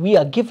that we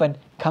are given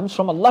comes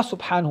from Allah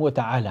subhanahu wa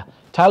ta'ala.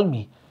 Tell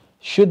me,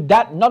 should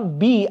that not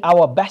be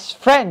our best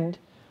friend,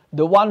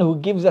 the one who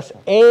gives us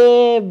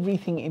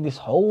everything in this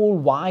whole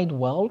wide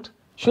world?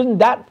 Shouldn't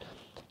that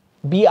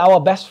be our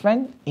best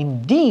friend?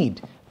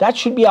 Indeed, that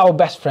should be our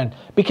best friend,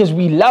 because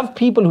we love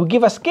people who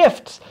give us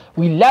gifts.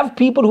 We love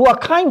people who are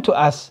kind to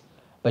us.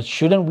 But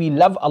shouldn't we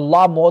love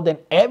Allah more than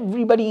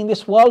everybody in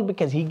this world,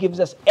 because He gives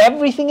us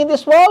everything in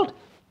this world?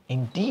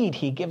 Indeed,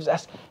 He gives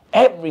us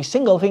every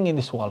single thing in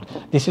this world.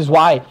 This is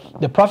why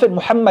the Prophet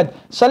Muhammad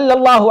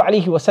sallallahu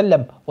alaihi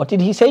wasallam, what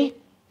did he say?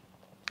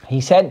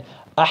 He said,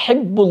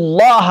 أحب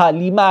الله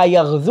لما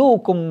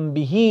يغذوكم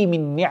به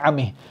من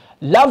نعمه.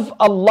 Love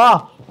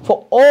Allah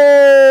for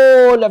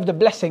all of the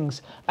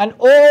blessings and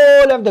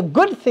all of the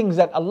good things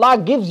that Allah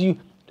gives you.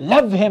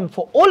 Love Him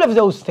for all of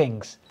those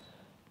things.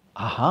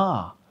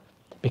 Aha.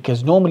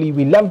 Because normally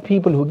we love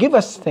people who give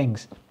us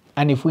things.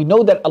 And if we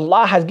know that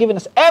Allah has given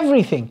us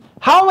everything,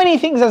 how many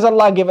things has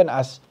Allah given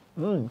us?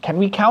 Can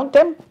we count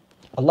them?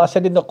 Allah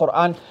said in the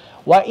Quran,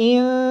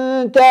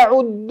 وَإِن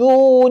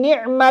تَعُدُّوا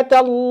نِعْمَةَ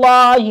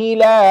اللَّهِ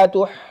لَا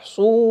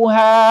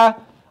تُحْصُوهَا.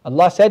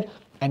 Allah said,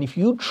 and if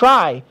you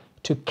try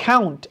to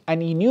count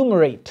and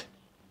enumerate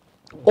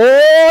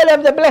all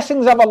of the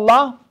blessings of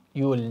Allah,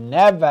 you will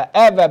never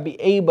ever be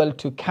able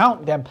to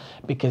count them,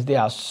 because there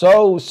are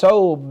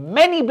so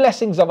many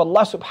blessings of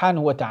Allah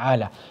subhanahu wa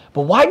ta'ala.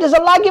 But why does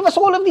Allah give us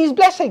all of these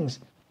blessings?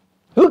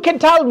 Who can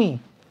tell me?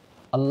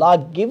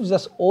 Allah gives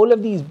us all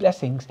of these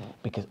blessings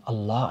because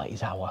Allah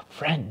is our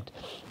friend.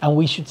 And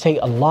we should say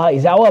Allah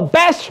is our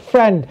best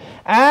friend,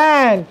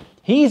 and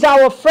He's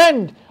our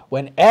friend.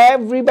 When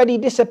everybody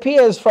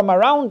disappears from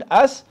around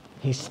us,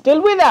 He's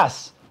still with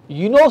us.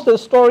 You know the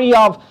story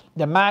of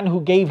the man who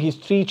gave his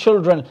 3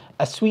 children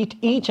a sweet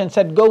each and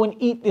said, go and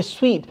eat this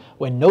sweet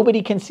when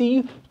nobody can see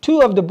you.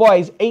 2 of the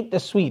boys ate the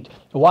sweet,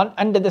 one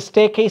under the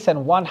staircase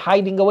and one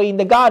hiding away in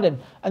the garden.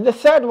 And the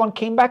 3rd one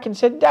came back and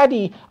said,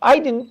 Daddy, I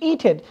didn't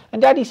eat it.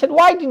 And Daddy said,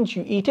 why didn't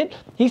you eat it?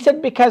 He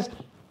said, because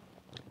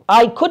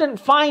I couldn't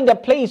find a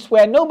place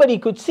where nobody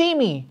could see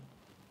me.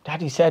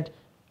 Daddy said,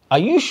 are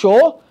you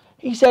sure?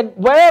 He said,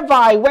 wherever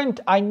I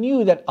went, I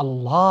knew that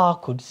Allah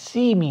could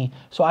see me.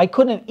 So I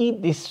couldn't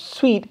eat this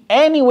sweet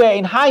anywhere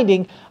in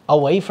hiding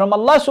away from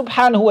Allah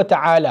subhanahu wa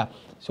ta'ala.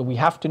 So we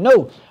have to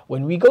know,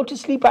 when we go to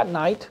sleep at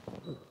night,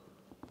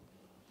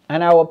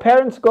 and our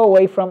parents go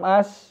away from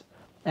us,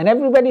 and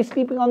everybody's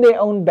sleeping on their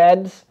own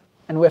beds,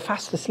 and we're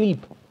fast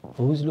asleep,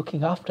 who's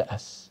looking after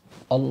us?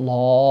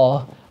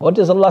 Allah. What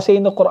does Allah say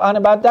in the Quran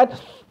about that?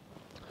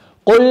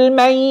 قُلْ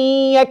مَنْ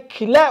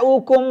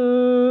يَكْلَأُكُمْ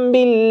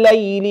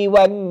بِاللَّيْلِ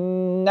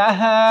وَالنَّهَارِ.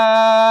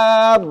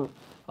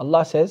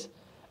 Allah says,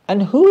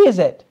 and who is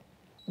it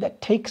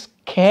that takes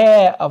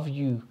care of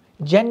you,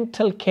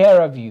 gentle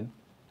care of you,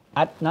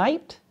 at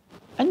night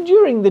and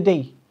during the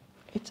day?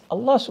 It's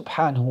Allah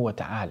subhanahu wa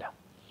ta'ala.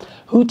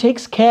 Who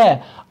takes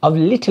care of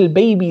little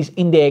babies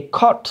in their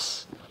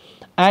cots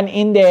and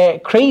in their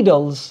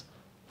cradles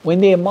when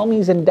their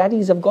mummies and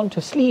daddies have gone to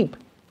sleep.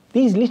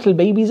 These little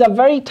babies are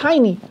very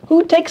tiny.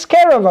 Who takes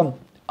care of them?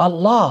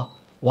 Allah.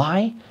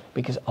 Why?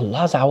 Because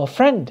Allah is our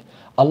friend.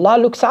 Allah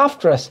looks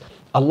after us.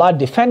 Allah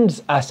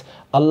defends us.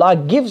 Allah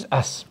gives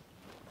us.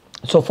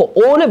 So for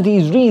all of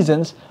these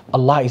reasons,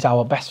 Allah is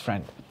our best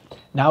friend.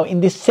 Now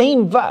in this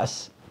same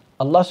verse,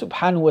 Allah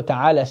subhanahu wa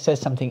ta'ala says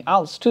something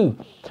else too.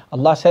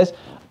 Allah says,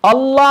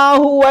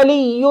 Allahu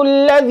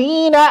waliyul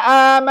ladhina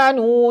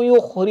amanu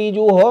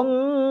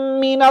yukhrijuhum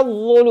min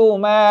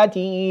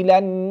al-dhulumati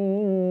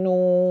ilan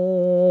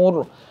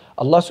nur.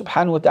 Allah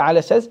subhanahu wa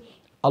ta'ala says,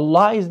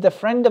 Allah is the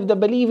friend of the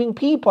believing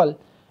people,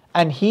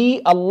 and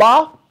He,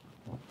 Allah,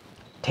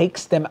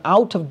 takes them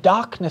out of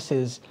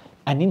darknesses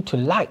and into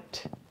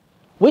light.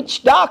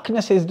 Which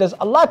darknesses does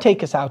Allah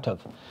take us out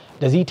of?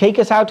 Does He take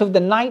us out of the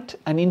night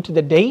and into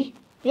the day?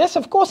 Yes,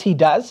 of course He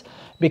does,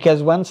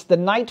 because once the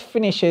night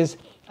finishes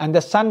and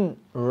the sun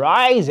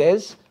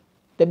rises,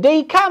 the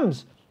day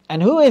comes.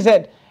 And who is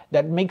it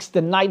that makes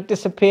the night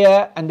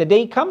disappear and the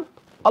day come?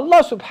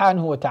 Allah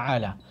subhanahu wa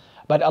ta'ala.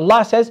 But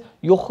Allah says,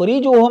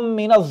 يُخْرِجُهُم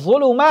مِّنَ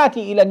الظُّلُمَاتِ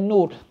إِلَى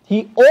النُّورِ.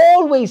 He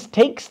always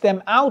takes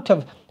them out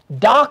of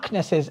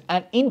darknesses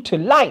and into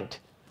light.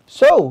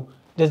 So,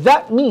 does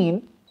that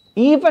mean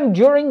even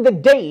during the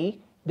day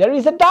there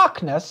is a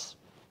darkness?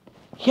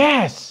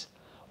 Yes.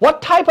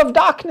 What type of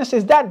darkness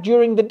is that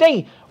during the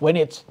day? When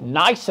it's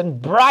nice and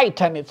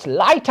bright and it's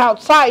light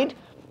outside,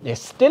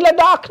 there's still a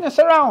darkness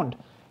around.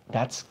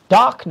 That's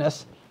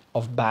darkness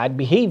of bad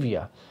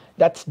behavior.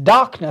 That's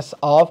darkness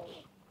of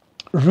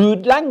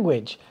rude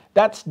language.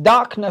 That's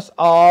darkness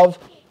of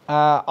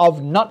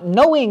not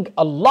knowing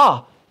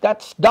Allah.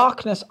 That's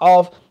darkness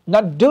of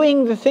not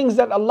doing the things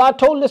that Allah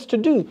told us to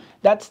do.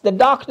 That's the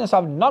darkness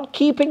of not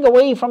keeping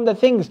away from the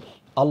things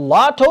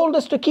Allah told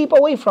us to keep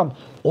away from.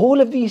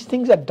 All of these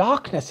things are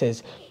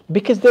darknesses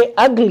because they're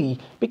ugly,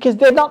 because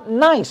they're not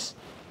nice.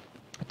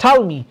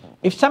 Tell me,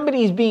 if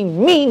somebody is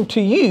being mean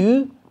to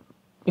you,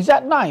 is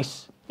that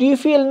nice? Do you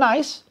feel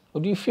nice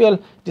or do you feel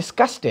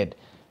disgusted?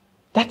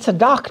 That's a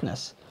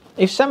darkness.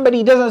 If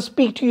somebody doesn't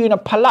speak to you in a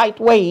polite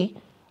way,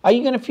 are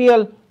you going to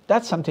feel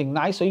that's something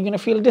nice, or are you going to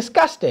feel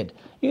disgusted?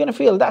 You're going to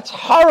feel that's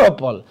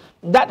horrible.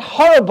 That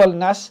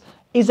horribleness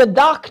is a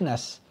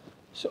darkness.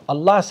 So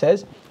Allah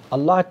says,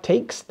 Allah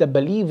takes the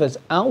believers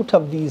out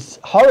of these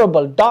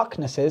horrible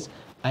darknesses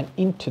and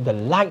into the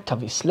light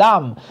of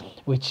Islam,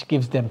 which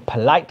gives them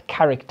polite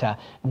character,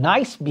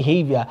 nice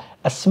behavior,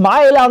 a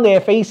smile on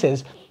their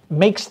faces,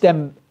 makes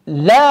them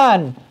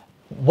learn,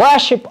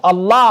 worship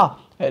Allah,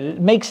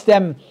 makes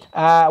them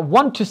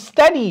want to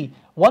study,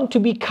 want to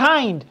be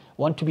kind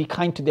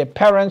to their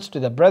parents, to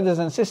their brothers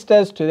and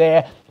sisters, to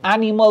their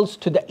animals,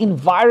 to the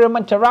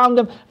environment around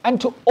them, and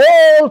to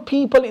all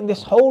people in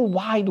this whole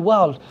wide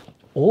world.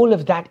 All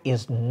of that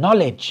is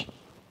knowledge,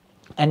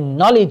 and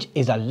knowledge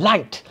is a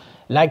light.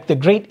 Like the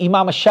great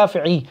Imam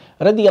al-Shafi'i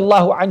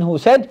radiyallahu anhu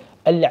said,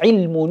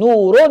 al-ilmu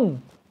nurun.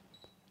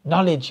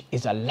 Knowledge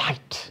is a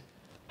light.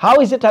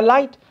 How is it a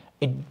light?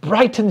 It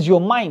brightens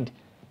your mind.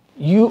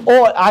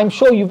 I'm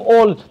sure you've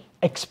all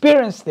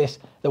experienced this,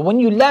 that when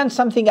you learn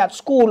something at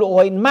school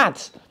or in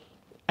maths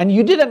and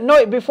you didn't know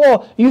it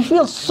before, you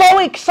feel so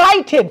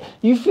excited,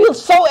 you feel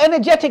so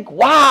energetic.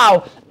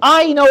 Wow,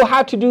 I know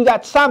how to do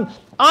that sum,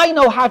 I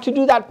know how to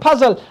do that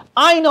puzzle,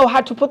 I know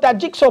how to put that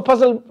jigsaw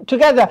puzzle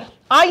together,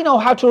 I know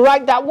how to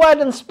write that word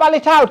and spell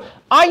it out,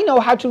 I know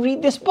how to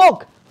read this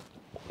book.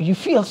 You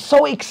feel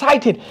so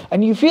excited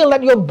and you feel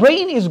that your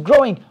brain is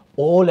growing.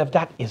 All of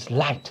that is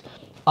light.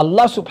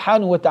 Allah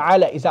subhanahu wa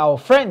ta'ala is our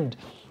friend,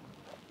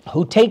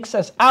 who takes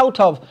us out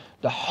of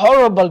the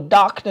horrible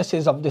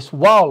darknesses of this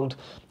world,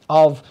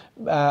 of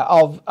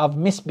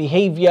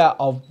misbehavior,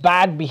 of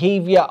bad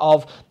behavior,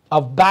 of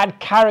bad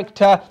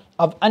character,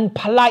 of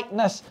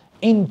unpoliteness,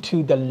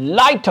 into the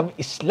light of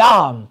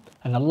Islam.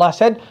 And Allah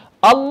said,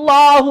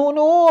 Allahu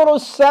nuru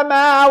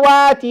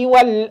samawati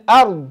wal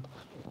ard.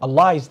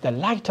 Allah is the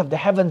light of the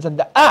heavens and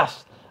the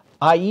earth,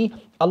 i.e.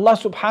 Allah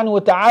subhanahu wa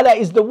ta'ala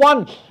is the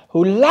one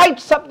who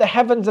lights up the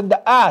heavens and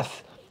the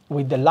earth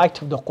with the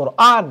light of the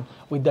Quran,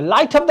 with the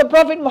light of the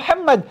Prophet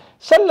Muhammad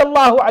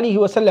sallallahu alaihi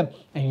wasallam.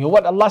 And you know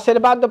what Allah said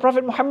about the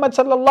Prophet Muhammad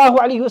sallallahu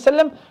alaihi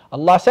wasallam?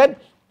 Allah said,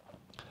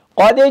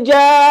 قَدْ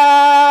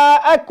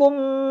جَاءَكُم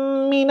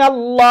مِّنَ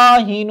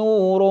اللَّهِ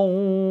نُورٌ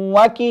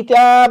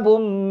وَكِتَابٌ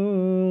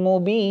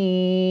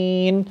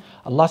مُبِينٌ.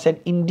 Allah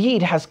said,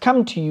 indeed has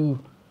come to you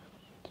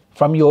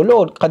from your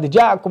Lord, قَدْ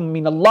جَاءَكُم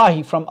مِّنَ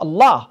اللَّهِ, from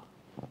Allah,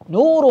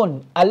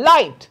 نُورٌ, a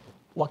light,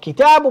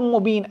 وَكِتَابٌ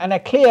مُبِينٌ, and a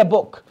clear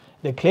book.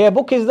 The clear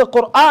book is the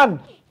Quran,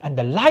 and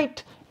the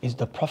light is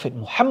the Prophet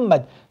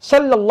Muhammad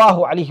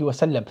sallallahu alaihi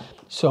wasallam.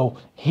 So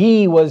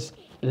he was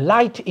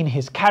light in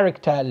his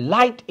character,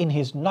 light in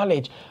his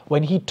knowledge.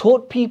 When he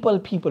taught people,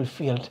 people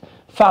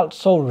felt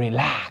so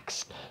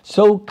relaxed,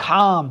 so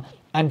calm,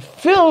 and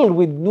filled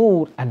with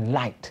nur and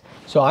light.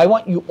 So I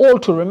want you all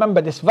to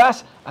remember this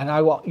verse, and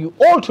I want you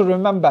all to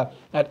remember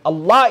that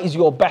Allah is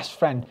your best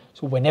friend.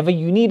 So whenever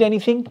you need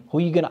anything, who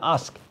are you going to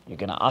ask? You're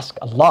going to ask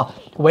Allah.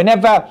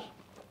 Whenever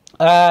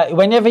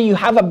you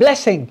have a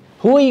blessing,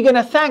 who are you going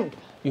to thank?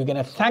 You're going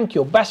to thank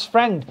your best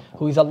friend,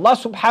 who is Allah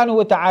subhanahu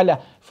wa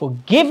ta'ala, for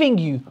giving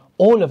you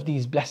all of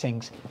these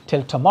blessings.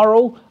 Till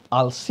tomorrow,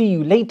 I'll see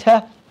you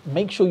later.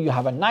 Make sure you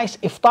have a nice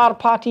iftar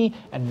party,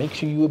 and make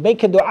sure you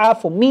make a dua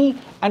for me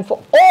and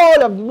for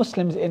all of the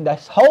Muslims in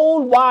this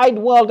whole wide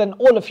world and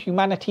all of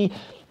humanity,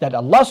 that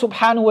Allah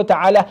subhanahu wa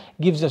ta'ala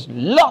gives us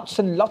lots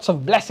and lots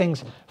of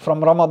blessings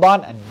from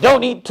Ramadan, and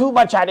don't eat too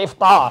much at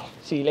iftar.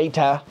 See you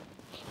later.